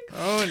happening?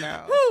 Oh,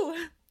 no.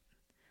 Whew.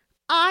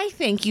 I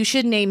think you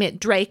should name it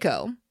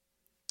Draco.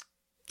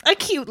 A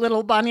cute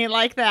little bunny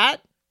like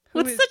that.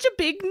 With such a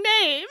big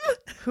name.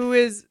 Who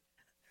is...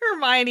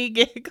 Hermione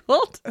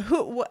giggled.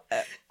 Who?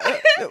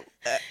 You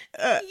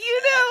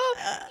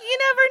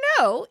never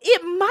know.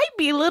 It might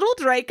be little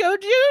Draco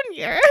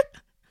Jr.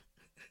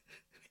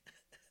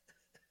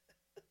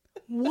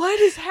 What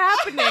is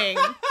happening?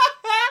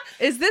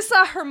 Is this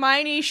a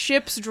Hermione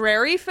ships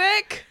Drarry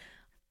fic?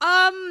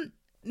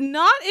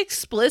 Not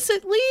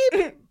explicitly,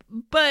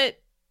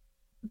 but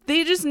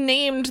they just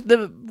named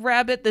the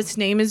rabbit that's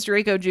name is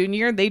Draco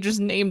Jr. They just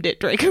named it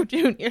Draco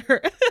Jr.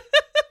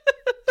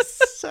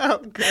 So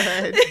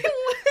good.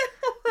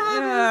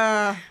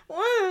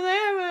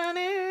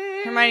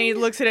 Hermione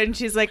looks at it and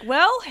she's like,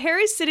 well,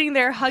 Harry's sitting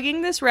there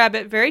hugging this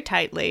rabbit very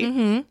tightly.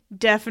 Mm-hmm.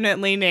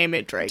 Definitely name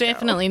it Draco.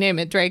 Definitely name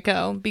it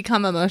Draco.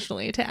 Become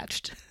emotionally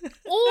attached.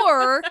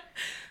 Or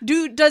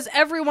does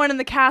everyone in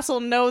the castle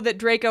know that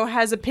Draco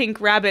has a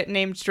pink rabbit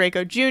named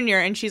Draco Jr.?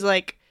 And she's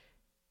like,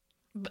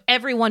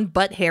 everyone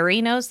but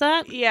Harry knows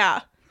that?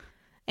 yeah.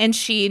 And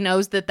she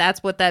knows that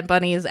that's what that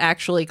bunny is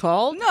actually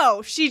called?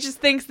 No, she just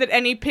thinks that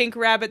any pink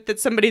rabbit that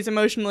somebody's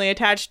emotionally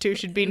attached to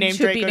should be named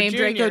Draco Jr.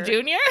 Draco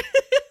Jr.?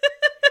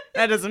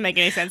 That doesn't make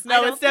any sense.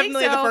 No, it's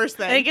definitely the first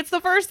thing. I think it's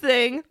the first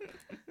thing.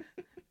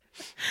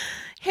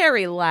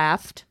 Harry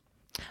laughed.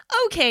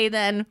 Okay,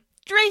 then.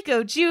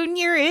 Draco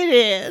Jr. it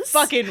is.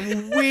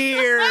 Fucking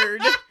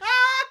weird.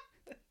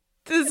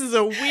 This is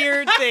a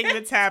weird thing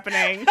that's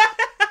happening.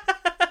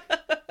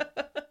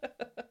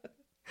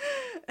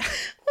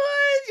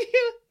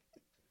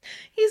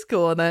 He's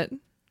cool with it.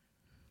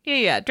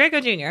 Yeah,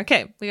 Draco Jr.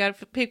 Okay, we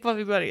got a pink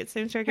fluffy buddy. It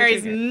seems Draco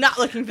Harry's Jr. not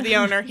looking for the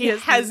owner. He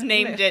has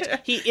named it.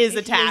 He is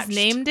attached. He has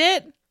named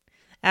it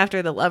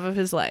after the love of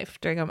his life,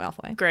 Draco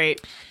Malfoy.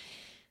 Great.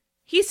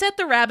 He set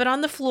the rabbit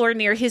on the floor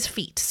near his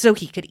feet so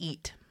he could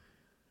eat.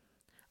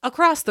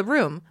 Across the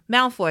room,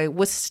 Malfoy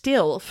was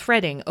still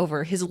fretting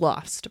over his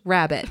lost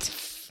rabbit.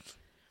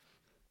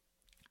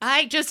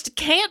 I just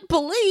can't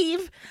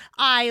believe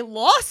I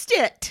lost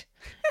it.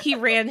 He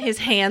ran his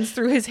hands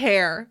through his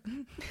hair.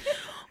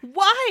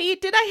 Why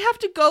did I have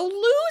to go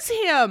lose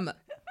him?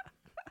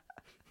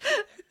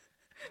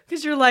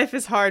 Because your life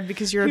is hard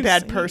because you're a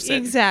bad person.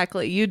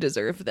 Exactly. You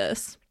deserve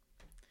this.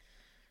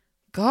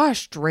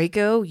 Gosh,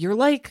 Draco, you're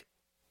like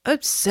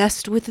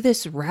obsessed with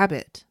this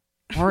rabbit,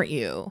 aren't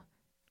you?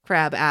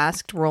 Crabbe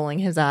asked, rolling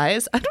his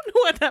eyes. I don't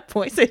know what that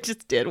voice I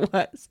just did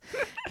was.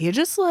 You're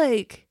just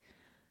like,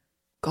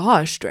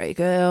 gosh,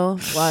 Draco,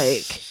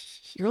 like,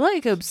 you're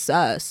like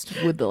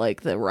obsessed with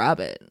the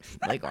rabbit,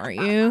 like,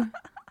 aren't you?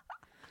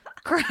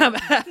 Crabbe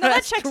asked,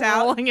 that checks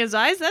out. Rolling his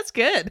eyes. That's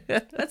good.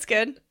 That's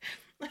good.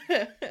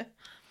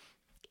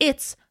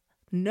 It's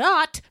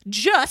not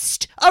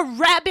just a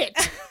rabbit,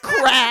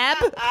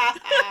 Crabbe.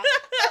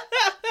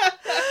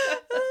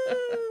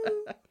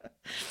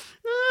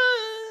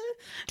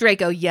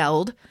 Draco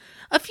yelled.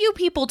 A few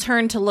people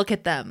turned to look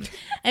at them,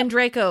 and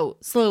Draco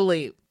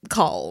slowly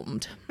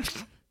calmed.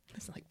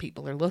 It's like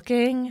people are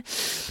looking.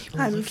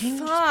 I'm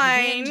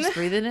fine. Just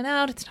breathe in and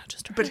out. It's not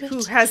just a rabbit. But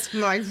who has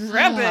my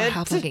rabbit?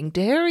 How fucking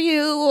dare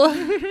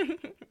you?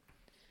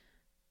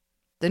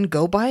 Then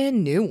go buy a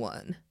new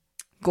one.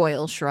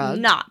 Goyle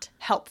shrugged. Not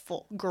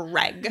helpful,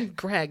 Greg.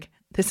 Greg,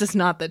 this is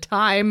not the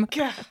time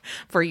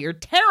for your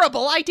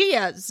terrible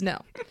ideas.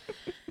 No.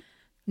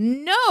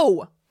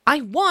 No,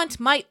 I want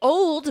my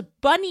old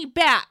bunny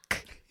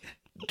back.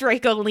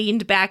 Draco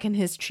leaned back in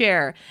his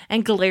chair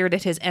and glared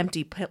at his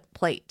empty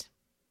plate.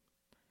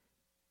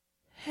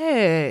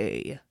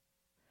 Hey.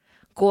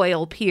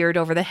 Goyle peered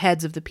over the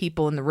heads of the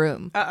people in the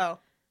room. Uh-oh.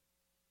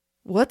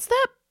 What's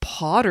that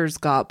Potter's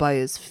got by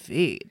his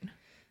feet?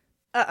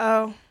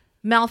 Uh-oh.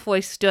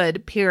 Malfoy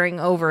stood, peering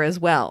over as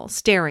well,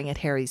 staring at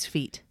Harry's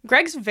feet.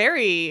 Greg's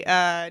very,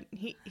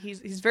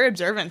 he's very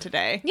observant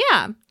today.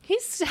 Yeah,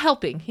 he's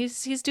helping.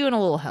 He's doing a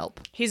little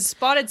help. He's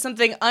spotted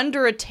something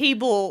under a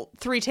table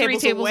three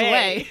tables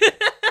away.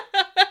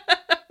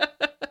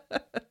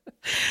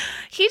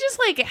 He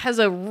just has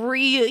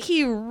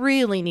he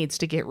really needs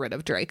to get rid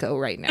of Draco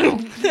right now.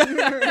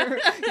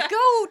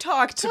 Go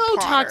talk to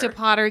Potter. Talk to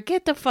Potter.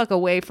 Get the fuck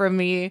away from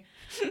me.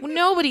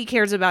 Nobody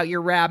cares about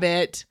your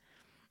rabbit.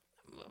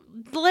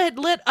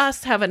 Let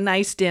us have a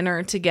nice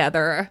dinner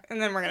together.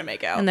 And then we're going to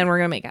make out.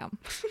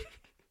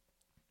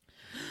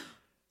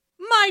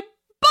 My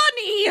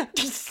bunny!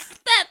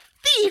 That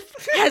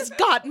thief has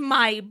got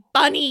my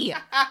bunny!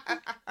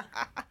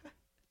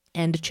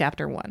 End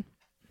chapter 1.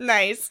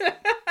 Nice.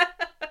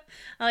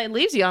 It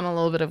leaves you on a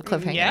little bit of a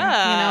cliffhanger.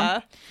 Yeah. You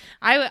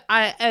know?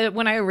 I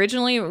when I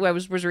originally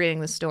was reading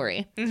this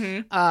story,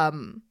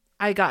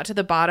 I got to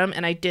the bottom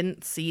and I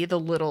didn't see the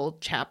little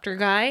chapter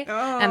guy.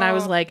 Oh. And I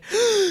was like,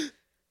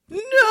 no!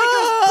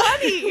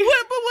 Bunny!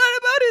 What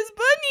about his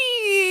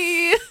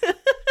bunny?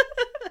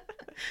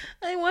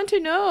 I want to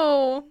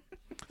know.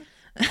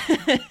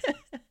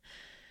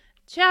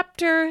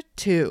 Chapter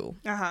 2.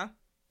 Uh-huh.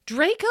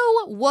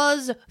 Draco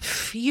was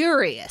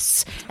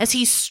furious as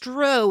he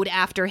strode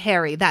after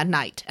Harry that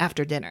night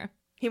after dinner.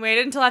 He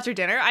waited until after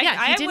dinner?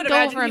 He didn't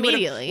go over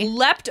immediately.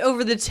 Leapt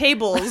over the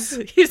tables.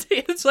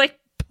 It's like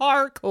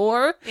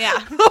parkour.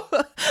 Yeah.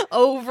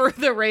 Over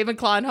the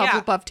Ravenclaw and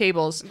Hufflepuff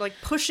tables. Like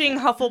pushing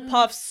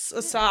Hufflepuffs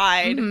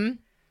aside. Mm-hmm.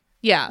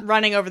 Yeah.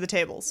 Running over the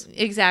tables.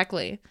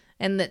 Exactly.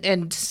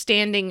 And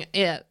standing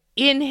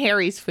in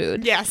Harry's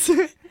food. Yes.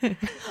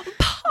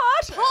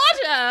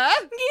 Potter!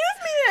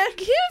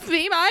 Give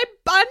me my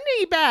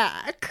bunny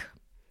back.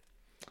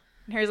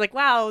 And Harry's like,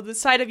 wow, the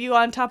sight of you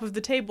on top of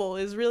the table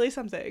is really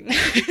something.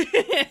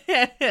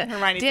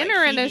 Hermione's Dinner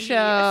like, and a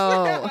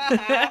show.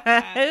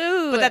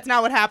 But that's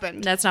not what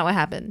happened. That's not what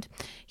happened.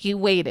 He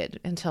waited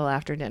until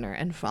after dinner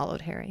and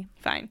followed Harry.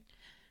 Fine.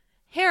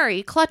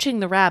 Harry, clutching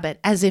the rabbit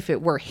as if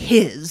it were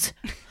his.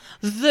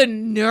 The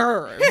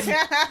nerve.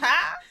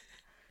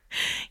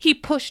 He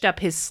pushed up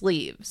his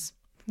sleeves.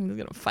 He was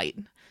going to fight.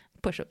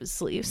 Push up his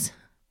sleeves.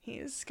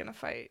 He's going to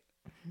fight.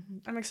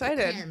 I'm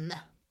excited.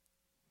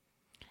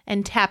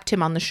 And tapped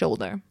him on the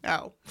shoulder.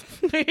 Oh.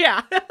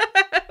 Yeah.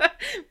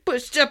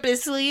 Pushed up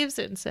his sleeves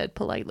and said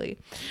politely,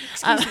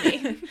 Excuse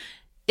me.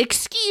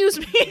 Excuse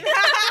me.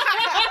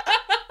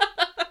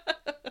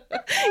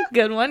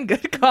 Good one.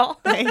 Good call.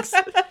 Thanks.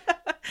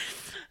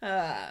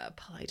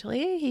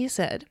 Politely, he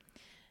said,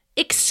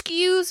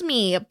 Excuse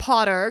me,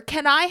 Potter.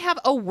 Can I have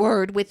a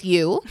word with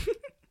you?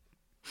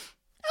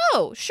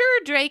 Oh, sure,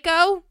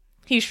 Draco.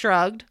 He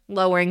shrugged,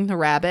 lowering the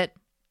rabbit.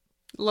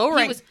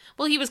 Lowering?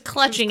 He was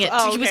clutching it.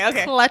 Oh, he was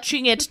okay.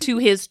 clutching it to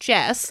his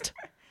chest.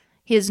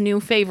 His new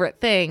favorite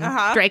thing,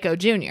 Draco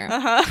Jr.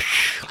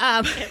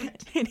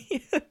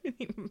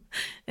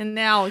 And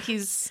now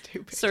he's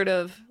sort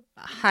of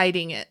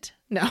hiding it.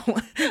 No.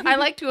 I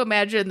like to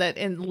imagine that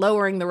in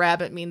lowering the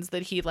rabbit means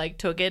that he like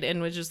took it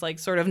and was just like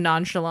sort of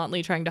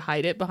nonchalantly trying to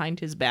hide it behind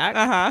his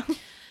back.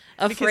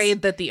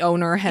 Afraid that the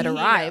owner had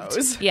arrived.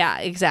 Knows. Yeah,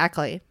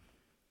 exactly.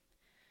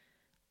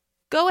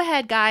 Go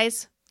ahead,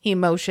 guys. He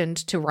motioned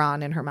to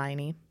Ron and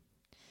Hermione.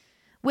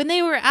 When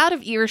they were out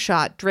of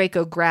earshot,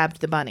 Draco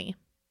grabbed the bunny.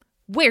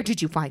 Where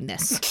did you find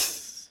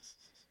this?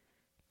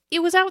 It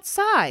was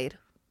outside.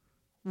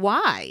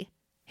 Why?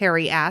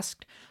 Harry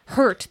asked,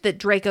 hurt that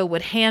Draco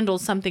would handle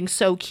something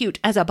so cute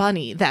as a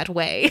bunny that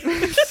way. You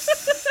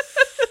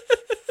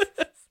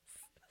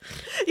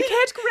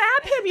can't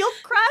grab him. You'll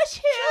crush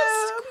him.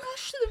 Just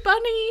crush the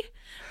bunny.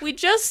 We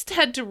just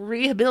had to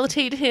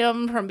rehabilitate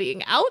him from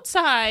being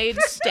outside,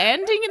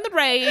 standing in the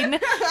rain,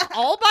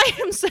 all by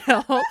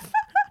himself.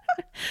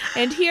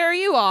 And here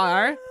you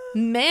are,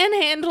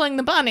 manhandling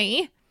the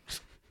bunny.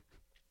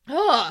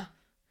 Ugh.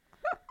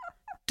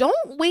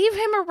 Don't wave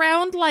him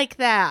around like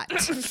that.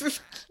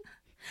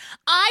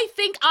 I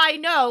think I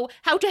know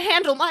how to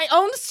handle my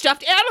own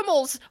stuffed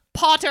animals,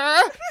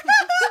 Potter.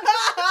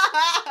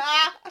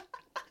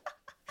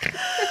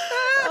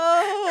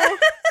 Oh,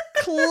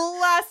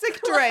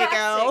 classic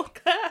Draco.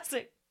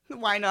 Classic.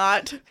 Why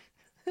not?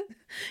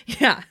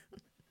 Yeah.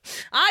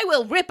 I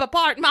will rip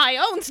apart my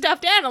own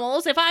stuffed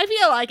animals if I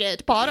feel like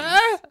it,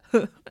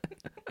 Potter.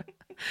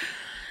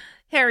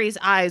 Harry's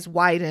eyes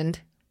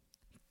widened.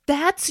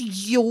 That's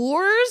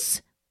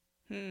yours?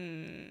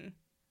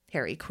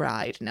 Harry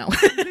cried. No.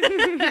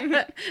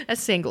 A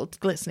single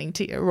glistening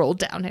tear rolled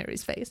down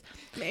Harry's face.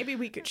 Maybe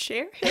we could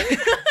share him.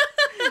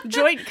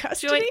 Joint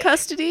custody. Joint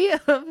custody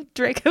of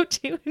Draco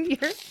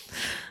Jr.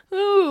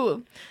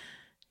 Ooh.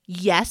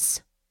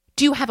 Yes.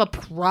 Do you have a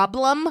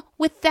problem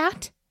with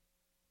that?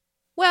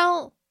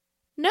 Well,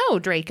 no,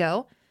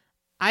 Draco.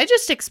 I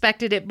just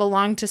expected it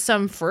belonged to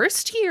some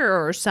first year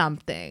or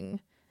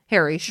something.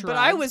 Harry shrugged. But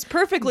I was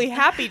perfectly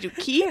happy to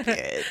keep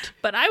it.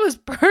 But I was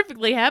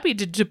perfectly happy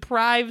to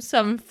deprive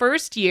some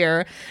first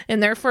year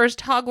in their first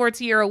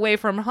Hogwarts year away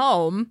from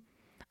home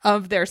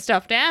of their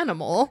stuffed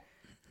animal.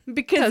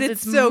 Because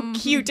it's so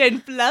cute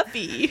and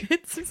fluffy.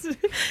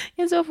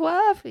 It's so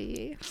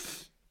fluffy.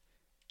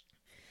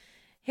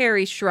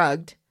 Harry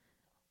shrugged.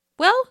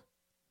 Well,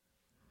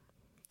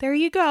 there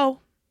you go.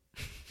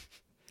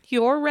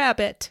 Your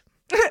rabbit.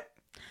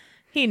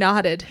 He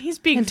nodded. He's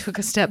being and took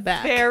a step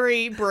back.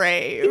 Very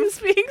brave. He's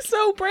being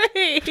so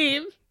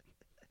brave.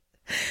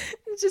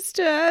 Just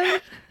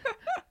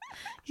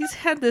he's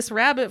had this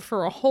rabbit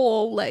for a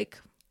whole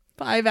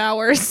 5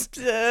 hours.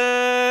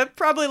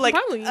 Probably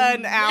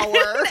an hour.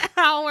 An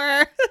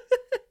hour.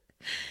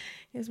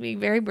 He's being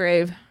very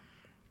brave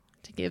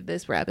to give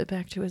this rabbit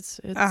back to its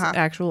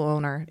actual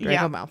owner,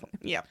 Draco Malfoy.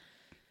 Yep.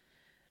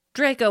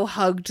 Draco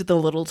hugged the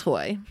little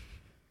toy.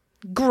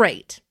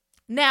 Great.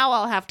 Now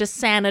I'll have to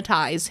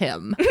sanitize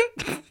him.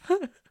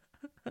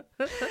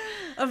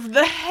 Of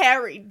the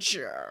Harry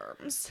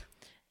germs.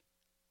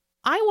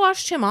 I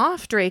washed him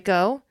off,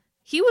 Draco.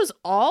 He was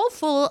all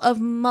full of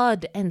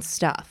mud and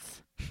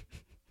stuff.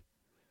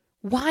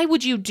 Why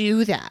would you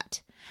do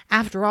that?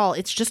 After all,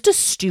 it's just a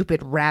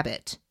stupid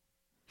rabbit.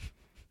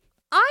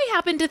 I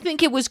happen to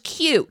think it was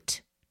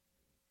cute.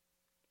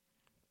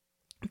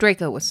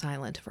 Draco was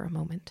silent for a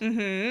moment.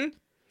 Mm-hmm.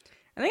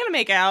 Are they gonna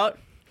make out?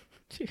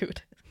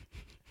 Dude.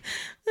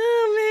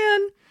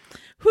 Oh, man.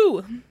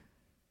 Whew.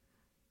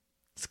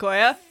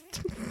 Sequoia?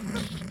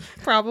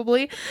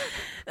 Probably.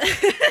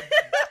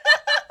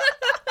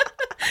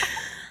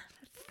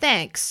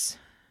 Thanks,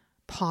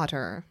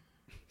 Potter,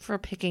 for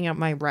picking up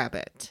my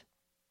rabbit.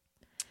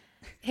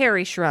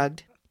 Harry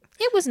shrugged.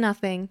 It was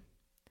nothing.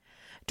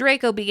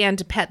 Draco began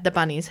to pet the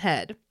bunny's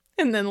head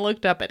and then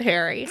looked up at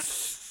Harry.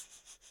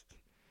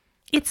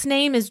 Its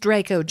name is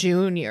Draco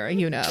Jr.,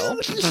 you know.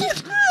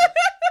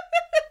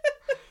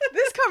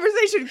 This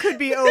conversation could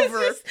be over.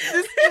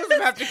 This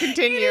doesn't have to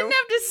continue. You didn't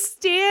have to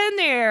stand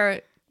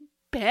there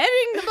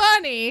petting the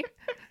bunny.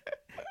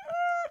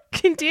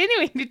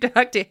 Continuing to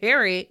talk to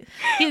Harry.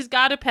 He's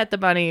got to pet the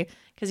bunny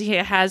because he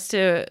has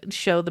to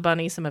show the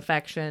bunny some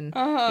affection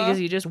because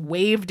he just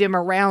waved him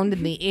around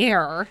in the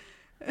air.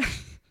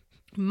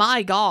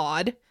 My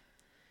God.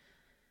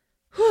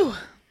 Whew.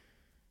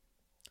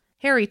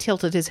 Harry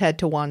tilted his head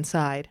to one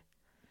side.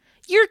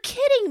 You're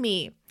kidding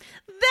me.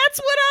 That's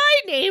what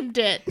I named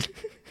it.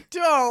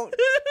 Don't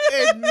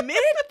admit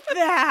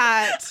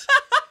that.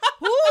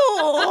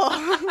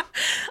 Ooh.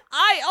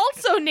 I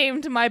also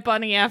named my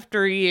bunny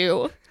after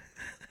you.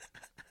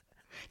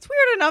 It's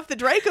weird enough that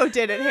Draco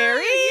did it,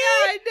 Harry.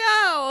 Yeah, I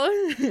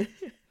know.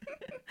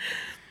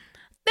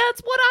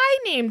 That's what I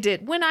named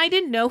it when I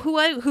didn't know who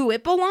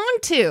it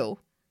belonged to.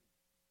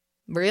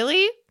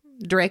 Really?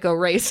 Draco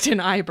raised an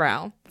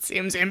eyebrow.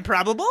 Seems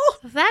improbable.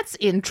 That's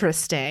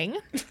interesting.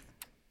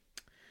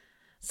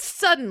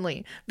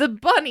 Suddenly, the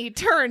bunny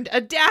turned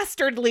a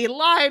dastardly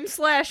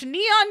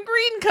lime/neon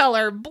green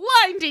color,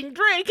 blinding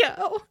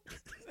Draco.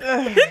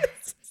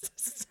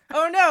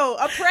 Oh no,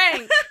 a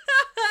prank.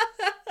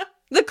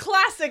 The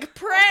classic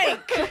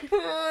prank.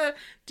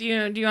 Do you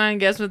want to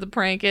guess what the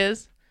prank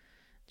is?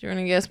 Do you want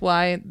to guess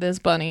why this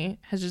bunny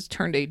has just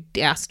turned a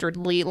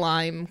dastardly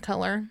lime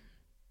color?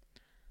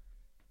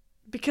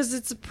 Because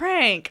it's a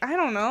prank. I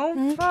don't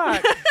know.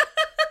 Fuck.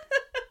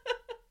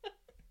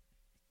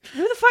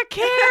 Who the fuck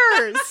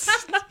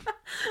cares?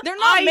 They're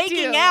not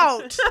making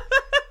out.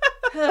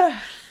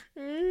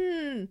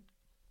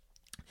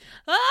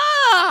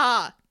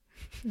 Ah!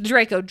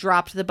 Draco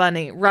dropped the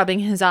bunny, rubbing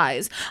his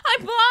eyes.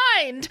 I'm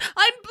blind!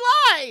 I'm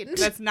blind!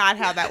 That's not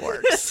how that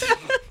works.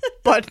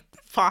 But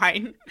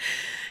fine.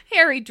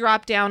 Harry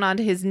dropped down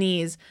onto his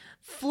knees,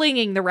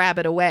 flinging the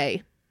rabbit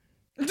away.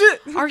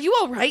 Are you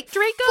all right,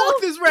 Draco?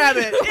 Fuck this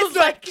rabbit. It's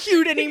not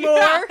cute anymore.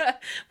 Yeah.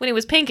 When it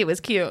was pink, it was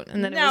cute.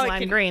 And then Now it was it lime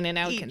can green, and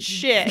now it eat can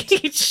shit.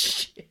 eat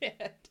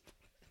shit.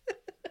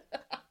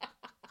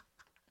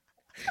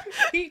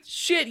 Eat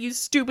shit, you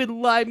stupid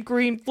lime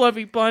green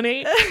fluffy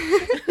bunny.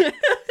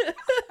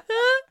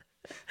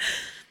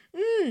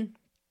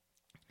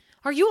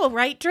 Are you all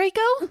right, Draco?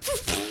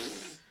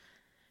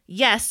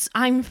 Yes,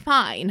 I'm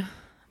fine.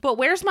 But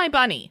where's my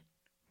bunny?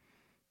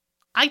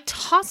 I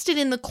tossed it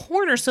in the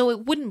corner so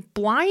it wouldn't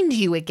blind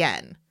you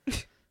again.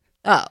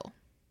 Oh.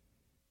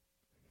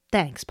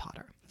 Thanks,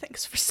 Potter.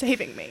 Thanks for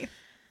saving me.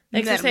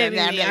 Thanks for saving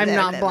me. I'm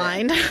not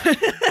blind.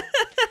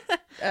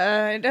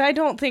 I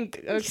don't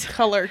think a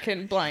color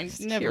can blind.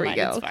 Never mind.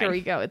 It's fine. Here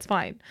we go. It's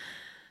fine.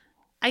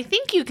 I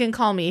think you can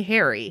call me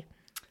Harry.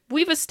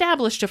 We've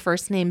established a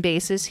first name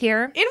basis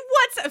here. In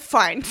what's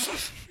fine?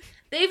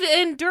 They've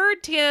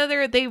endured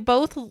together. They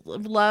both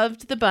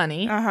loved the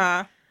bunny.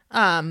 Uh-huh.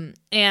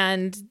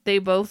 And they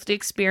both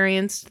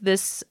experienced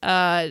this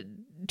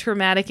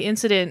traumatic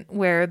incident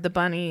where the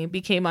bunny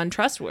became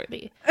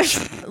untrustworthy.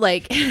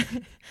 Like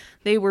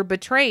they were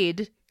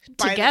betrayed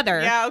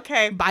together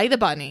by the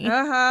bunny.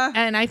 Uh-huh.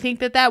 And I think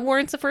that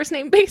warrants a first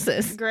name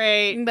basis.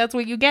 Great. That's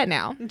what you get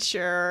now.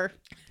 Sure.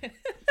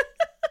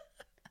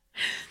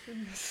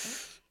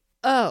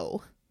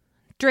 Oh.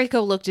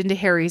 Draco looked into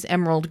Harry's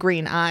emerald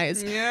green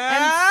eyes. Yeah.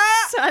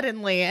 And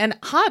suddenly an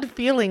odd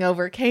feeling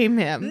overcame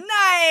him.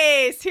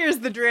 Nice. Here's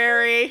the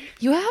Drary.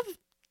 You have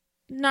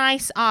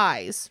nice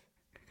eyes,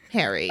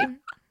 Harry.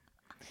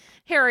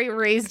 Harry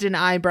raised an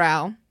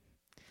eyebrow.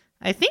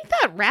 I think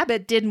that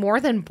rabbit did more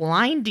than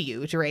blind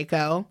you,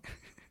 Draco.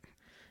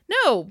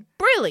 No,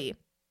 really.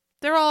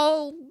 They're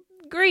all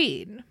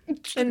green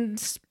and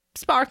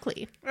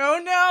sparkly.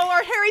 Oh no,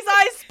 are Harry's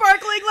eyes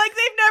sparkling like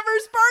they've never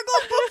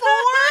sparkled before?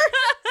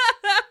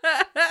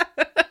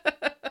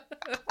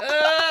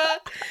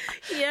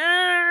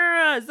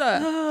 Yes.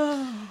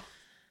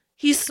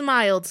 He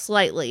smiled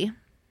slightly.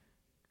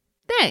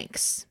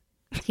 Thanks,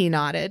 he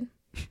nodded.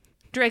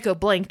 Draco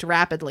blinked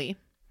rapidly.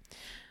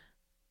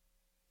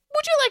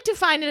 Would you like to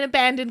find an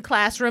abandoned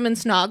classroom and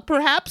snog,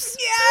 perhaps?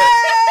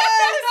 Yes!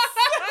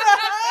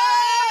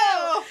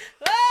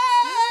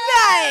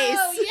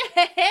 Nice!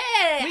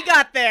 Yeah! We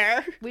got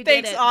there. We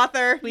did Thanks, it.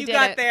 author. We you did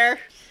got it. there.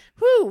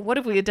 Whew, what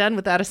have we done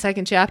without a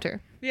second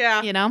chapter?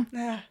 Yeah. You know?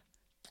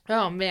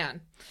 Oh,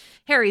 man.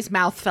 Harry's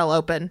mouth fell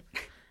open.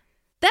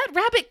 That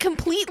rabbit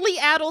completely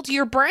addled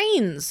your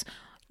brains.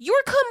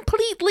 You're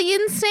completely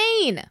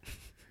insane.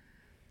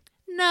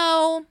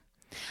 No.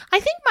 I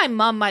think my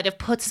mom might have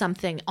put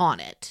something on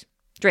it.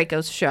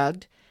 Draco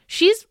shrugged.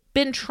 She's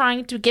been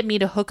trying to get me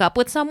to hook up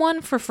with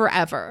someone for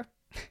forever.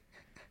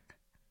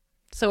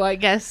 So I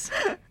guess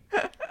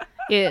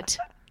it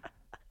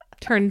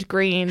turned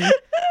green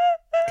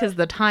Because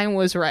the time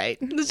was right.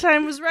 The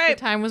time was right.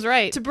 The time was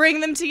right. To bring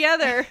them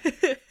together.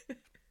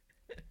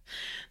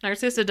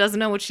 Narcissa doesn't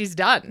know what she's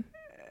done.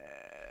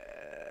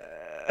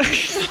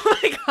 Oh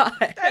my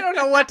god. I don't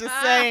know what to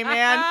say,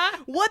 man.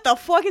 What the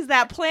fuck is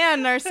that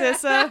plan,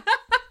 Narcissa?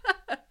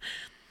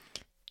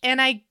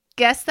 And I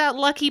guess that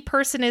lucky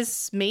person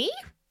is me?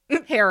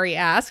 Harry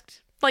asked.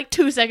 Like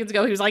 2 seconds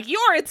ago, he was like,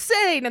 "You're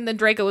insane." And then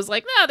Draco was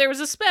like, "No, there was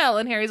a spell."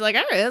 And Harry's like,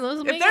 "All right,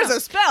 let's make If there's out." a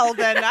spell,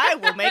 then I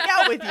will make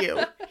out with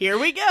you. Here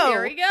we go.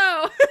 Here we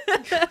go.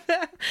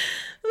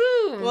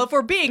 Ooh. Well, if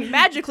we're being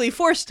magically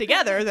forced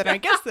together, then I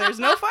guess there's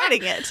no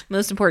fighting it.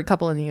 Most important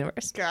couple in the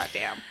universe.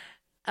 Goddamn.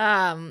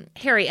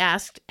 Harry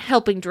asked,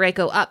 helping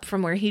Draco up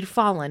from where he'd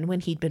fallen when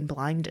he'd been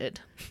blinded.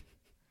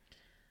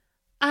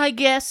 "I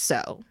guess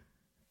so.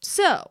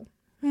 So,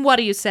 what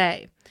do you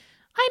say?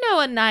 I know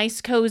a nice,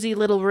 cozy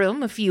little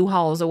room a few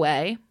halls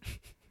away."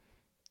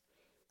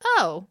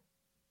 "Oh,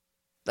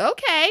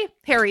 okay."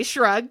 Harry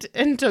shrugged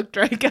and took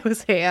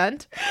Draco's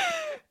hand.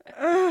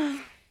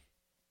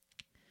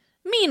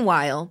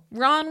 Meanwhile,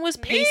 Ron was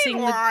pacing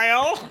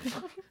Meanwhile,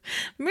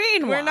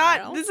 we're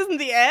not. This isn't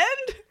the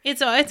end.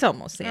 It's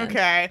almost the end.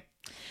 Okay.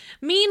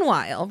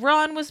 Meanwhile,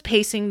 Ron was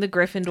pacing the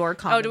Gryffindor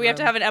common Oh, do we have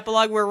to room. have an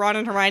epilogue where Ron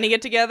and Hermione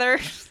get together?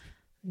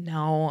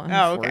 No,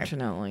 Oh, okay.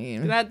 unfortunately.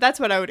 That's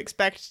what I would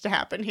expect to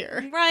happen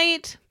here.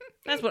 Right?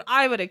 That's what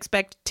I would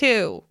expect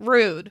too.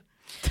 Rude.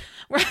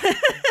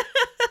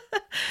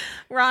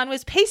 Ron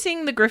was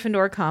pacing the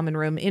Gryffindor common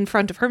room in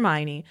front of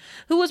Hermione,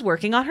 who was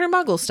working on her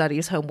Muggle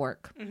studies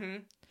homework. Mm-hmm.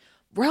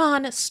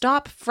 "Ron,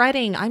 stop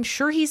fretting. I'm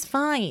sure he's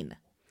fine."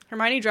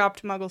 Hermione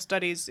dropped Muggle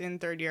studies in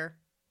 3rd year.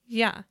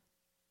 Yeah.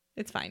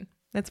 It's fine.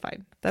 That's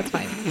fine. That's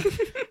fine.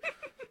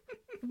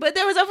 But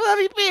there was a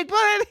fluffy big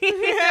bunny.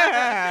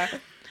 Yeah.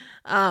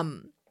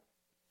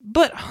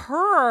 But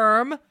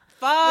Herm...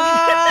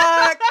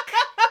 Fuck.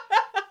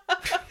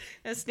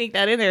 I'll sneak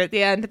that in there at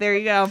the end. There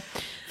you go.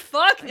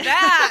 Fuck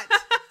that.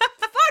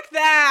 Fuck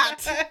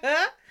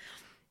that.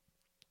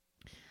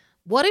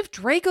 What if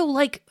Draco,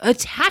 like,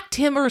 attacked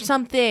him or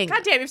something?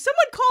 God damn, if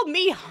someone called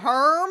me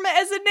Herm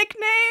as a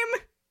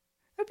nickname,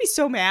 I'd be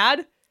so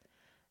mad.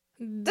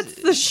 That's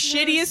the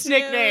shittiest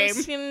nickname.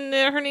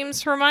 Her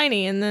name's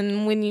Hermione, and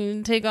then when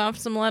you take off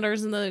some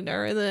letters in the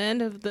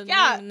end of the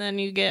name, then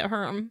you get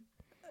Herm.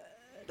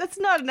 That's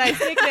not a nice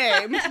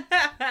nickname.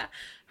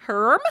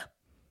 Herm?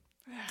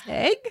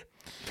 Egg?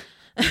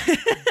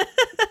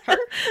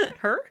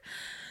 Her?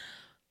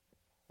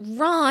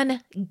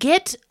 "Ron,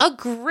 get a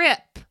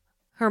grip."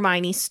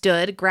 Hermione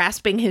stood,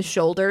 grasping his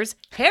shoulders.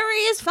 "Harry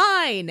is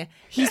fine.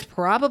 He's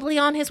probably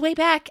on his way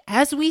back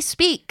as we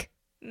speak."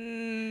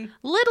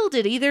 Little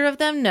did either of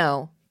them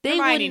know.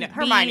 Hermione knows.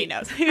 Hermione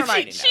knows.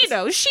 She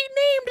knows. She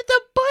named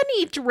the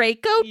bunny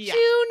Draco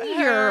Jr.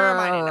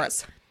 Hermione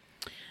knows.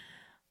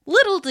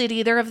 Little did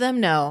either of them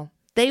know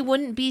they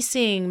wouldn't be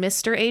seeing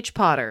Mr. H.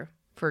 Potter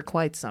for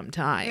quite some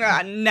time.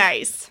 Ah,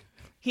 nice.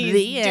 He's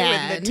The doing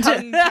end. the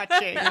tongue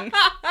touching.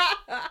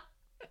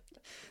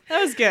 That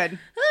was good.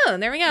 Oh,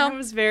 there we go. That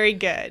was very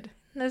good.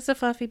 There's a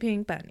fluffy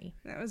pink bunny.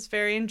 That was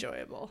very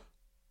enjoyable,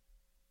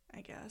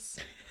 I guess.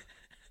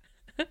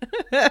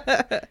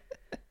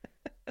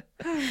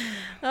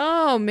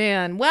 Oh,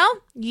 man.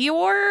 Well,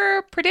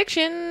 your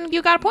prediction,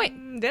 you got a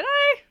point. Did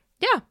I?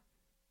 Yeah.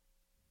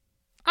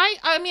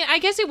 I mean, I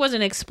guess it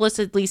wasn't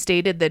explicitly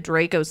stated that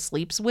Draco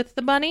sleeps with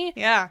the bunny.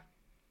 Yeah.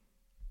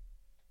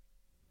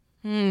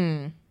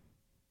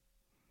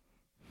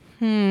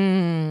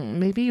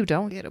 Maybe you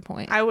don't get a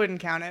point. I wouldn't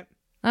count it.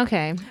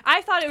 Okay.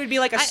 I thought it would be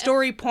like a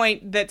story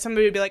point that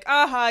somebody would be like,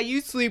 aha,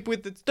 you sleep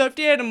with the stuffed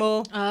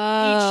animal. Oh,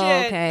 Eat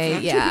shit. okay.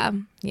 Yeah.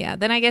 Yeah.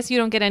 Then I guess you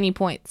don't get any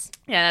points.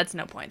 Yeah, that's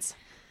no points.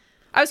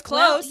 I was close.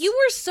 Well, you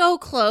were so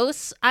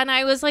close, and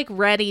I was like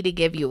ready to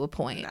give you a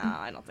point. No,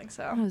 I don't think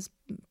so. It was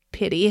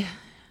pity,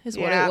 is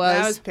what Yeah, it was.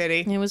 that was pity.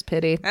 It was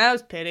pity. That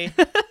was pity.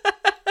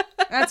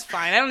 That's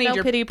fine. I don't need No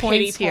your pity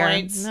points here.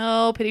 points.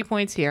 No pity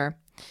points here.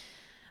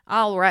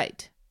 All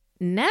right.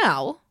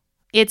 Now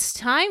it's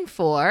time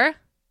for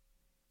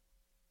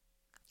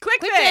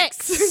Quick fix.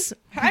 fix.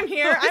 I'm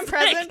here. I'm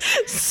present.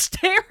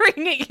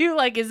 Staring at you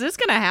like, is this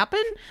gonna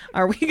happen?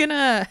 Are we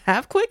gonna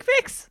have quick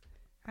fix?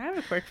 I have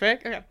a quick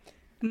fix. Okay.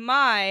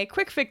 My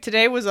quick fix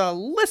today was a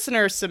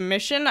listener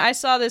submission. I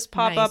saw this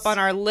pop Nice. up on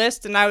our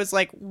list, and I was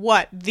like,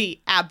 what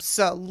the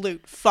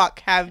absolute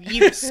fuck have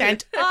you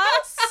sent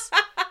us?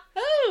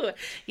 Oh,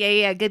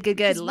 yeah.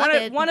 Good. Love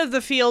it. One of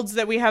the fields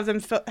that we have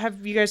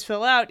have you guys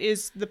fill out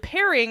is the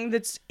pairing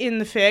that's in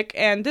the fic,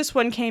 and this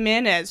one came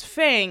in as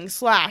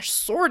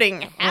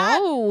Fang/sorting hat.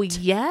 Oh,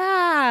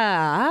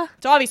 yeah.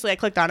 So obviously I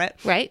clicked on it,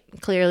 Right.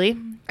 Clearly.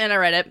 and I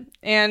read it,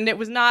 and it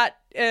was not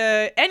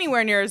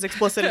anywhere near as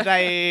explicit as I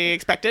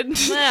expected.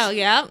 Well,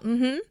 yeah.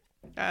 Mm-hmm.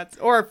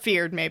 Or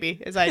feared,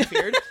 maybe, as I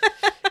feared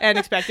and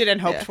expected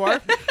and hoped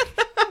for.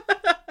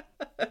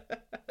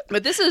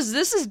 But this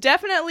is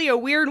definitely a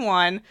weird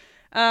one.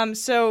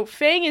 So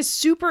Fang is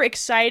super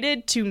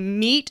excited to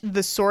meet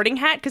the Sorting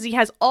Hat because he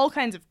has all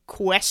kinds of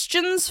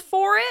questions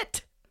for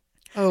it.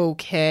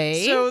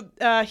 Okay. So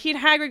he and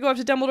Hagrid go up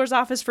to Dumbledore's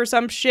office for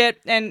some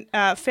shit, and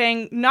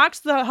Fang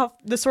knocks the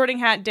Sorting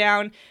Hat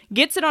down,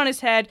 gets it on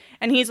his head,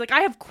 and he's like,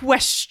 I have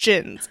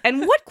questions.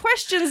 And what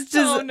questions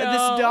does this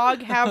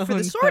dog have for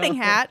the Sorting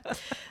Hat?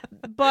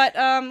 But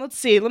let's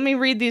see. Let me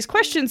read these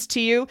questions to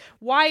you.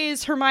 Why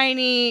is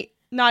Hermione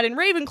not in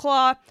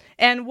Ravenclaw?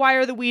 And why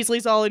are the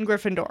Weasleys all in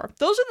Gryffindor?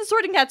 Those are the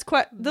Sorting Hat's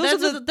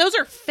those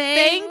are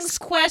Fang's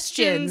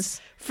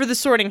questions for the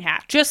Sorting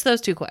Hat. Just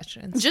those two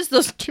questions. Just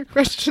those two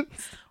questions.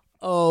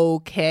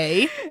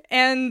 Okay.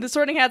 And the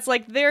Sorting Hat's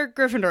like, they're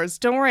Gryffindors.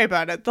 Don't worry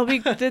about it.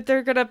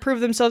 They're gonna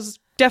prove themselves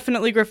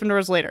definitely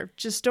Gryffindors later.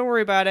 Just don't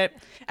worry about it.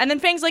 And then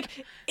Fang's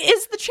like,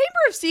 is the Chamber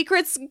of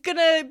Secrets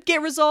gonna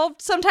get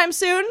resolved sometime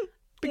soon?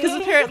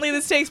 Because apparently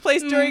this takes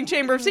place during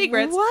Chamber of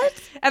Secrets. What?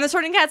 And the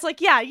Sorting Hat's like,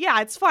 yeah,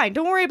 it's fine.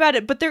 Don't worry about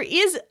it. But there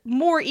is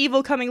more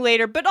evil coming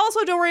later. But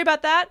also don't worry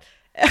about that.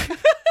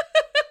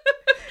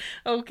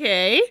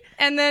 Okay.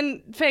 And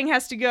then Fang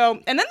has to go.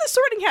 And then the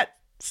Sorting Hat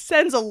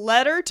sends a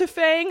letter to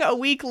Fang a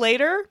week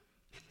later.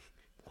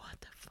 What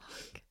the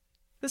fuck?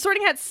 The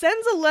Sorting Hat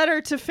sends a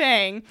letter to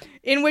Fang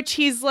in which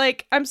he's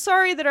like, I'm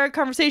sorry that our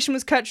conversation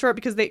was cut short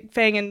because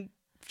Fang and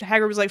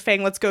Hagrid was like,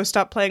 Fang, let's go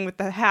stop playing with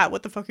the hat.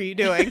 What the fuck are you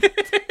doing?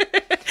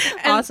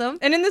 Awesome.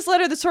 And in this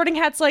letter, the Sorting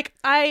Hat's like,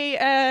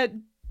 I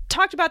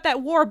talked about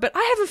that war, but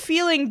I have a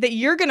feeling that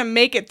you're going to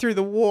make it through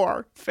the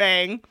war,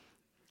 Fang.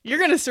 You're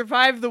going to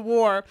survive the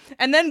war.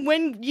 And then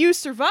when you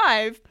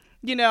survive,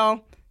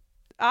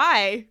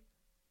 I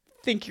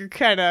think you're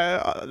kind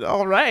of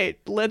all right.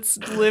 Let's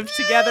live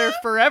together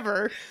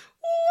forever.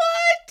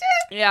 What?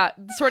 Yeah,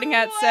 the Sorting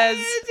Hat says,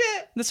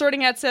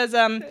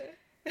 I'm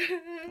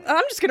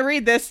just gonna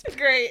read this.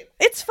 Great.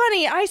 It's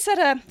funny, I set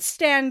a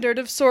standard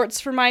of sorts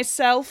for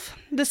myself.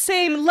 The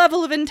same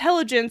level of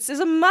intelligence is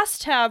a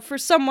must-have for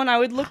someone I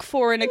would look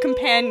for in a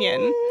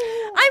companion.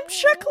 I'm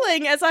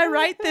chuckling as I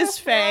write this,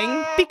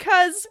 Fang,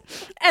 because,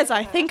 as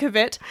I think of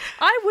it,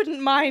 I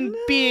wouldn't mind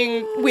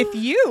being with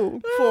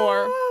you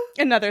for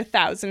another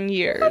 1,000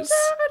 years. What's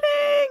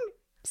happening?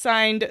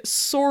 Signed,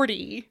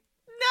 Sorty.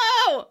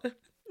 No,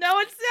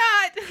 it's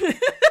not.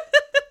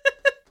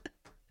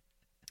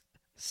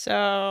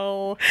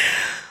 So,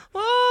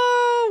 wow.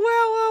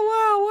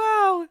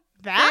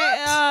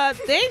 that?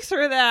 Thanks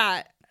for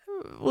that,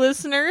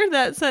 listener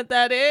that sent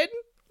that in.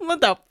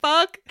 What the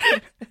fuck?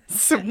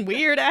 Some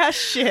weird ass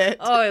shit.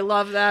 Oh, I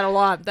love that a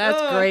lot.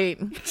 That's great.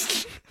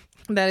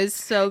 That is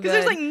so good. Because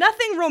there's like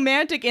nothing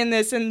romantic in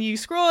this, and you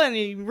scroll and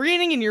you're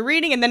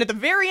reading, and then at the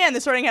very end,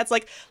 the Sorting Hat's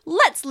like,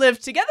 let's live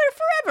together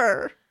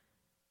forever.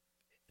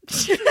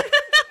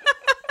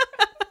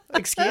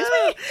 Excuse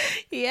me?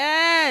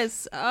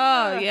 Yes.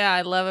 Oh, yeah.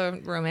 I love a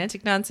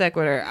romantic non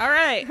sequitur. All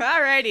right.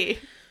 Alrighty.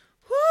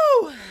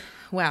 Woo.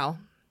 Wow.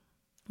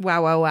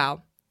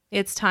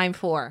 It's time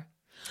for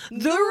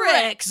The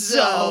Rec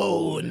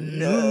Zone.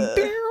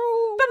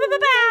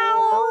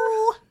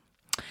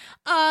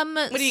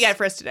 What do you got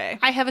for us today?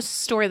 I have a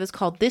story that's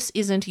called This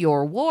Isn't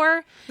Your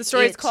War. The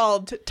story is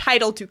called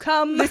Title to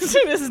Come. This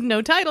is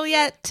no title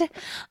yet.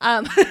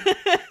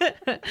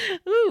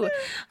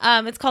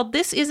 It's called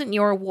This Isn't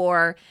Your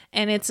War,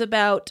 and it's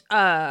about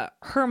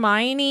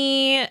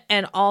Hermione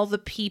and all the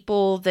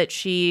people that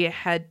she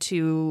had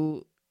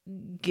to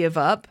give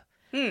up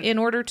in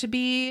order to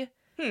be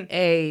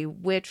a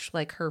witch,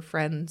 like her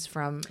friends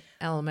from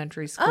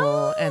elementary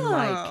school, and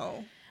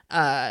like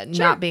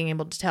not being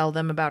able to tell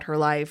them about her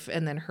life,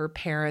 and then her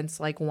parents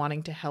like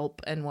wanting to help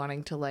and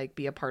wanting to like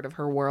be a part of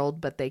her world,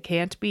 but they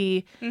can't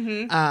be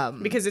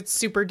because it's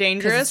super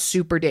dangerous.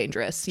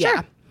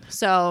 Yeah.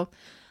 So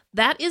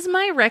that is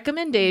my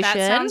recommendation.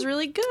 That sounds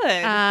really good.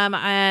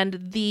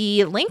 And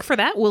the link for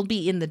that will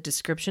be in the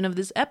description of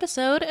this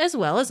episode, as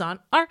well as on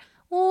our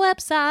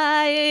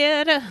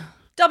website.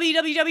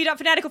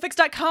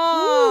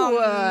 www.fanaticalfix.com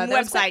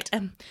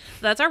website.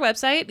 That's our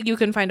website. You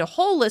can find a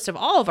whole list of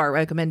all of our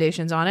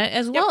recommendations on it,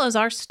 as well as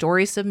our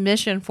story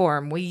submission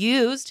form. We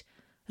used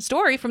a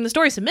story from the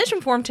story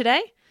submission form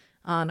today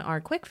on our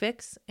quick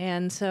fix,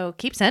 and so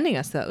keep sending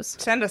us those.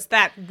 Send us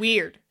that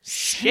weird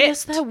shit. Send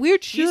us that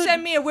weird shit. You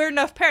send me a weird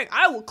enough pairing,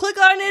 I will click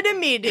on it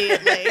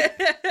immediately.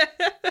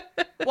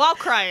 While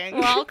crying.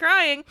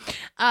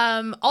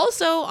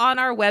 Also on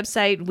our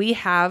website, we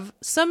have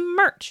some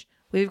merch.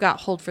 We've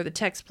got Hold for the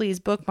Text, Please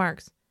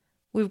bookmarks.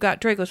 We've got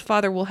Draco's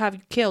Father Will Have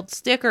You Killed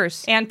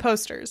stickers. And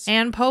posters.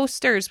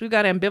 We've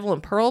got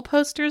Ambivalent Pearl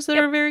posters that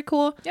are very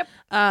cool. Yep.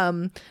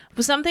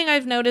 Something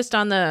I've noticed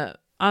on the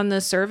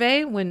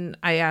survey when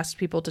I asked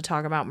people to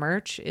talk about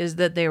merch is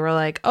that they were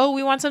like, oh,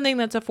 we want something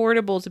that's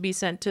affordable to be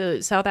sent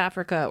to South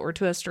Africa or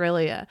to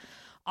Australia.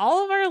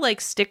 All of our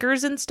like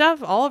stickers and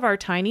stuff, all of our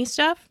tiny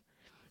stuff,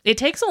 it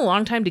takes a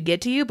long time to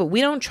get to you, but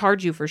we don't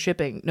charge you for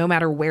shipping no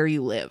matter where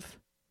you live.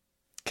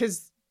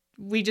 Because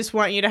we just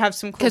want you to have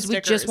some cool stickers.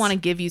 Because we just want to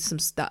give you some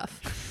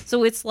stuff.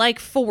 So it's like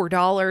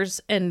 $4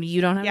 and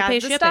you don't have to pay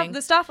shipping.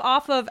 The stuff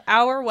off of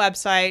our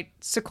website,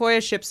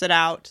 Sequoia ships it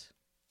out.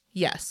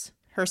 Yes.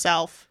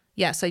 Herself.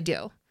 Yes, I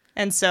do.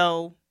 And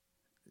so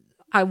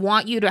I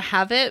want you to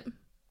have it.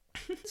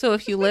 So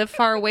if you live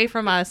far away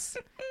from us,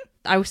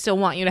 I still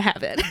want you to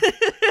have it.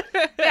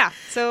 Yeah.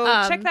 So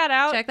check that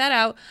out. Check that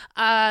out.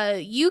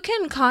 You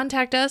can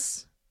contact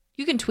us.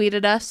 You can tweet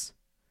at us.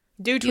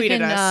 Do tweet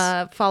at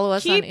us. Follow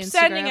us Keep on Instagram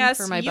sending us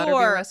for my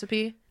butterbeer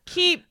recipe.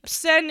 Keep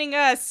sending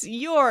us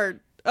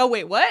your... Oh,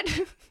 wait, what?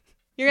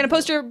 You're going to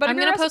post your butterbeer recipe? I'm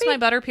going to post my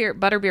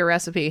butterbeer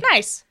recipe.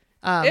 Nice.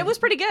 It was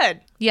pretty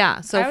good. Yeah,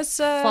 so I was,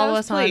 follow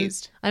us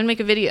pleased. on... I'm going to make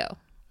a video.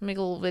 Make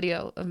a little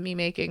video of me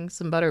making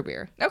some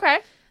butterbeer. Okay.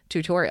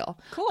 Tutorial.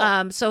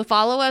 Cool. So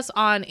follow us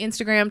on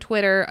Instagram,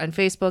 Twitter, and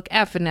Facebook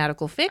at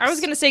Fanatical Fix. I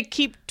was gonna say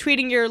keep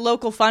tweeting your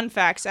local fun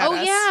facts at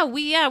us.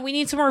 We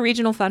need some more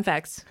regional fun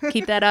facts.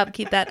 Keep that up.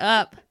 Keep that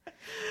up.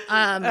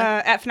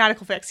 At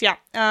Fanatical Fix, yeah.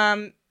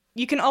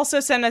 You can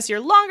also send us your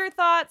longer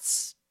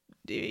thoughts,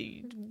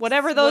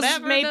 whatever those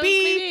may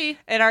be,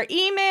 at our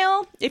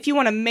email. If you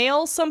want to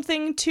mail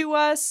something to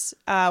us,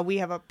 we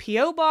have a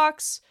P.O.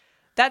 box.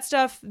 That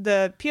stuff,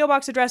 the P.O.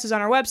 Box address is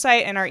on our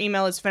website, and our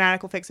email is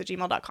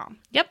fanaticalfix@gmail.com.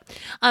 Yep.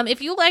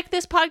 If you like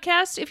this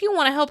podcast, if you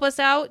want to help us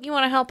out, you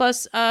want to help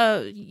us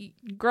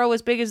grow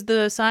as big as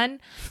the sun,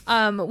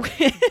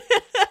 Nice.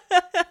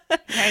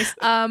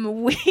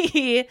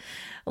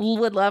 We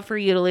would love for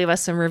you to leave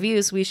us some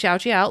reviews. We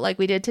shout you out like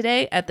we did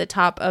today at the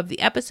top of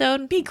the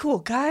episode. Be cool,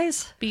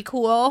 guys. Be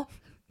cool.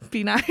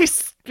 Be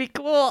nice. Be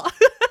cool.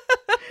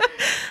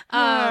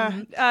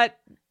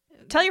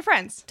 Tell your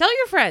friends. Tell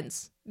your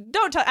friends.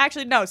 Don't tell.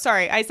 Actually, no.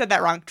 Sorry, I said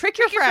that wrong. Trick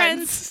your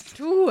friends.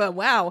 Ooh,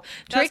 wow.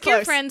 Trick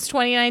your friends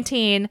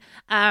 2019.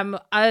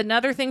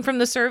 Another thing from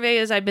the survey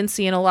is I've been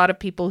seeing a lot of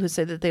people who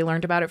say that they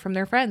learned about it from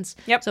their friends.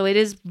 Yep. So it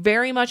is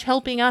very much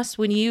helping us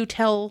when you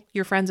tell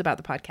your friends about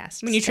the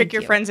podcast. When you trick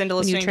your friends into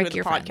listening to the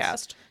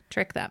podcast.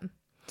 Trick them.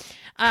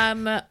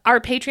 Our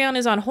Patreon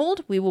is on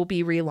hold. We will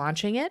be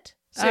relaunching it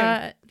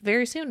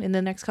very soon in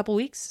the next couple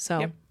weeks.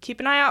 So keep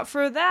an eye out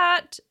for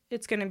that.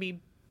 It's going to be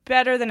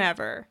better than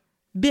ever.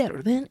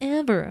 Better than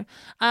ever.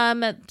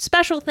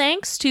 Special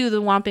thanks to the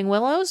Whomping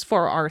Willows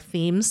for our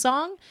theme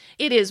song.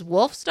 It is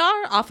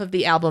Wolfstar off of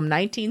the album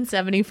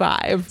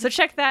 1975. So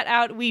check that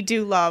out. We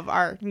do love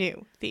our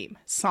new theme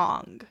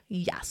song.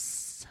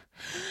 Yes.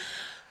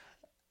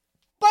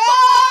 Bye!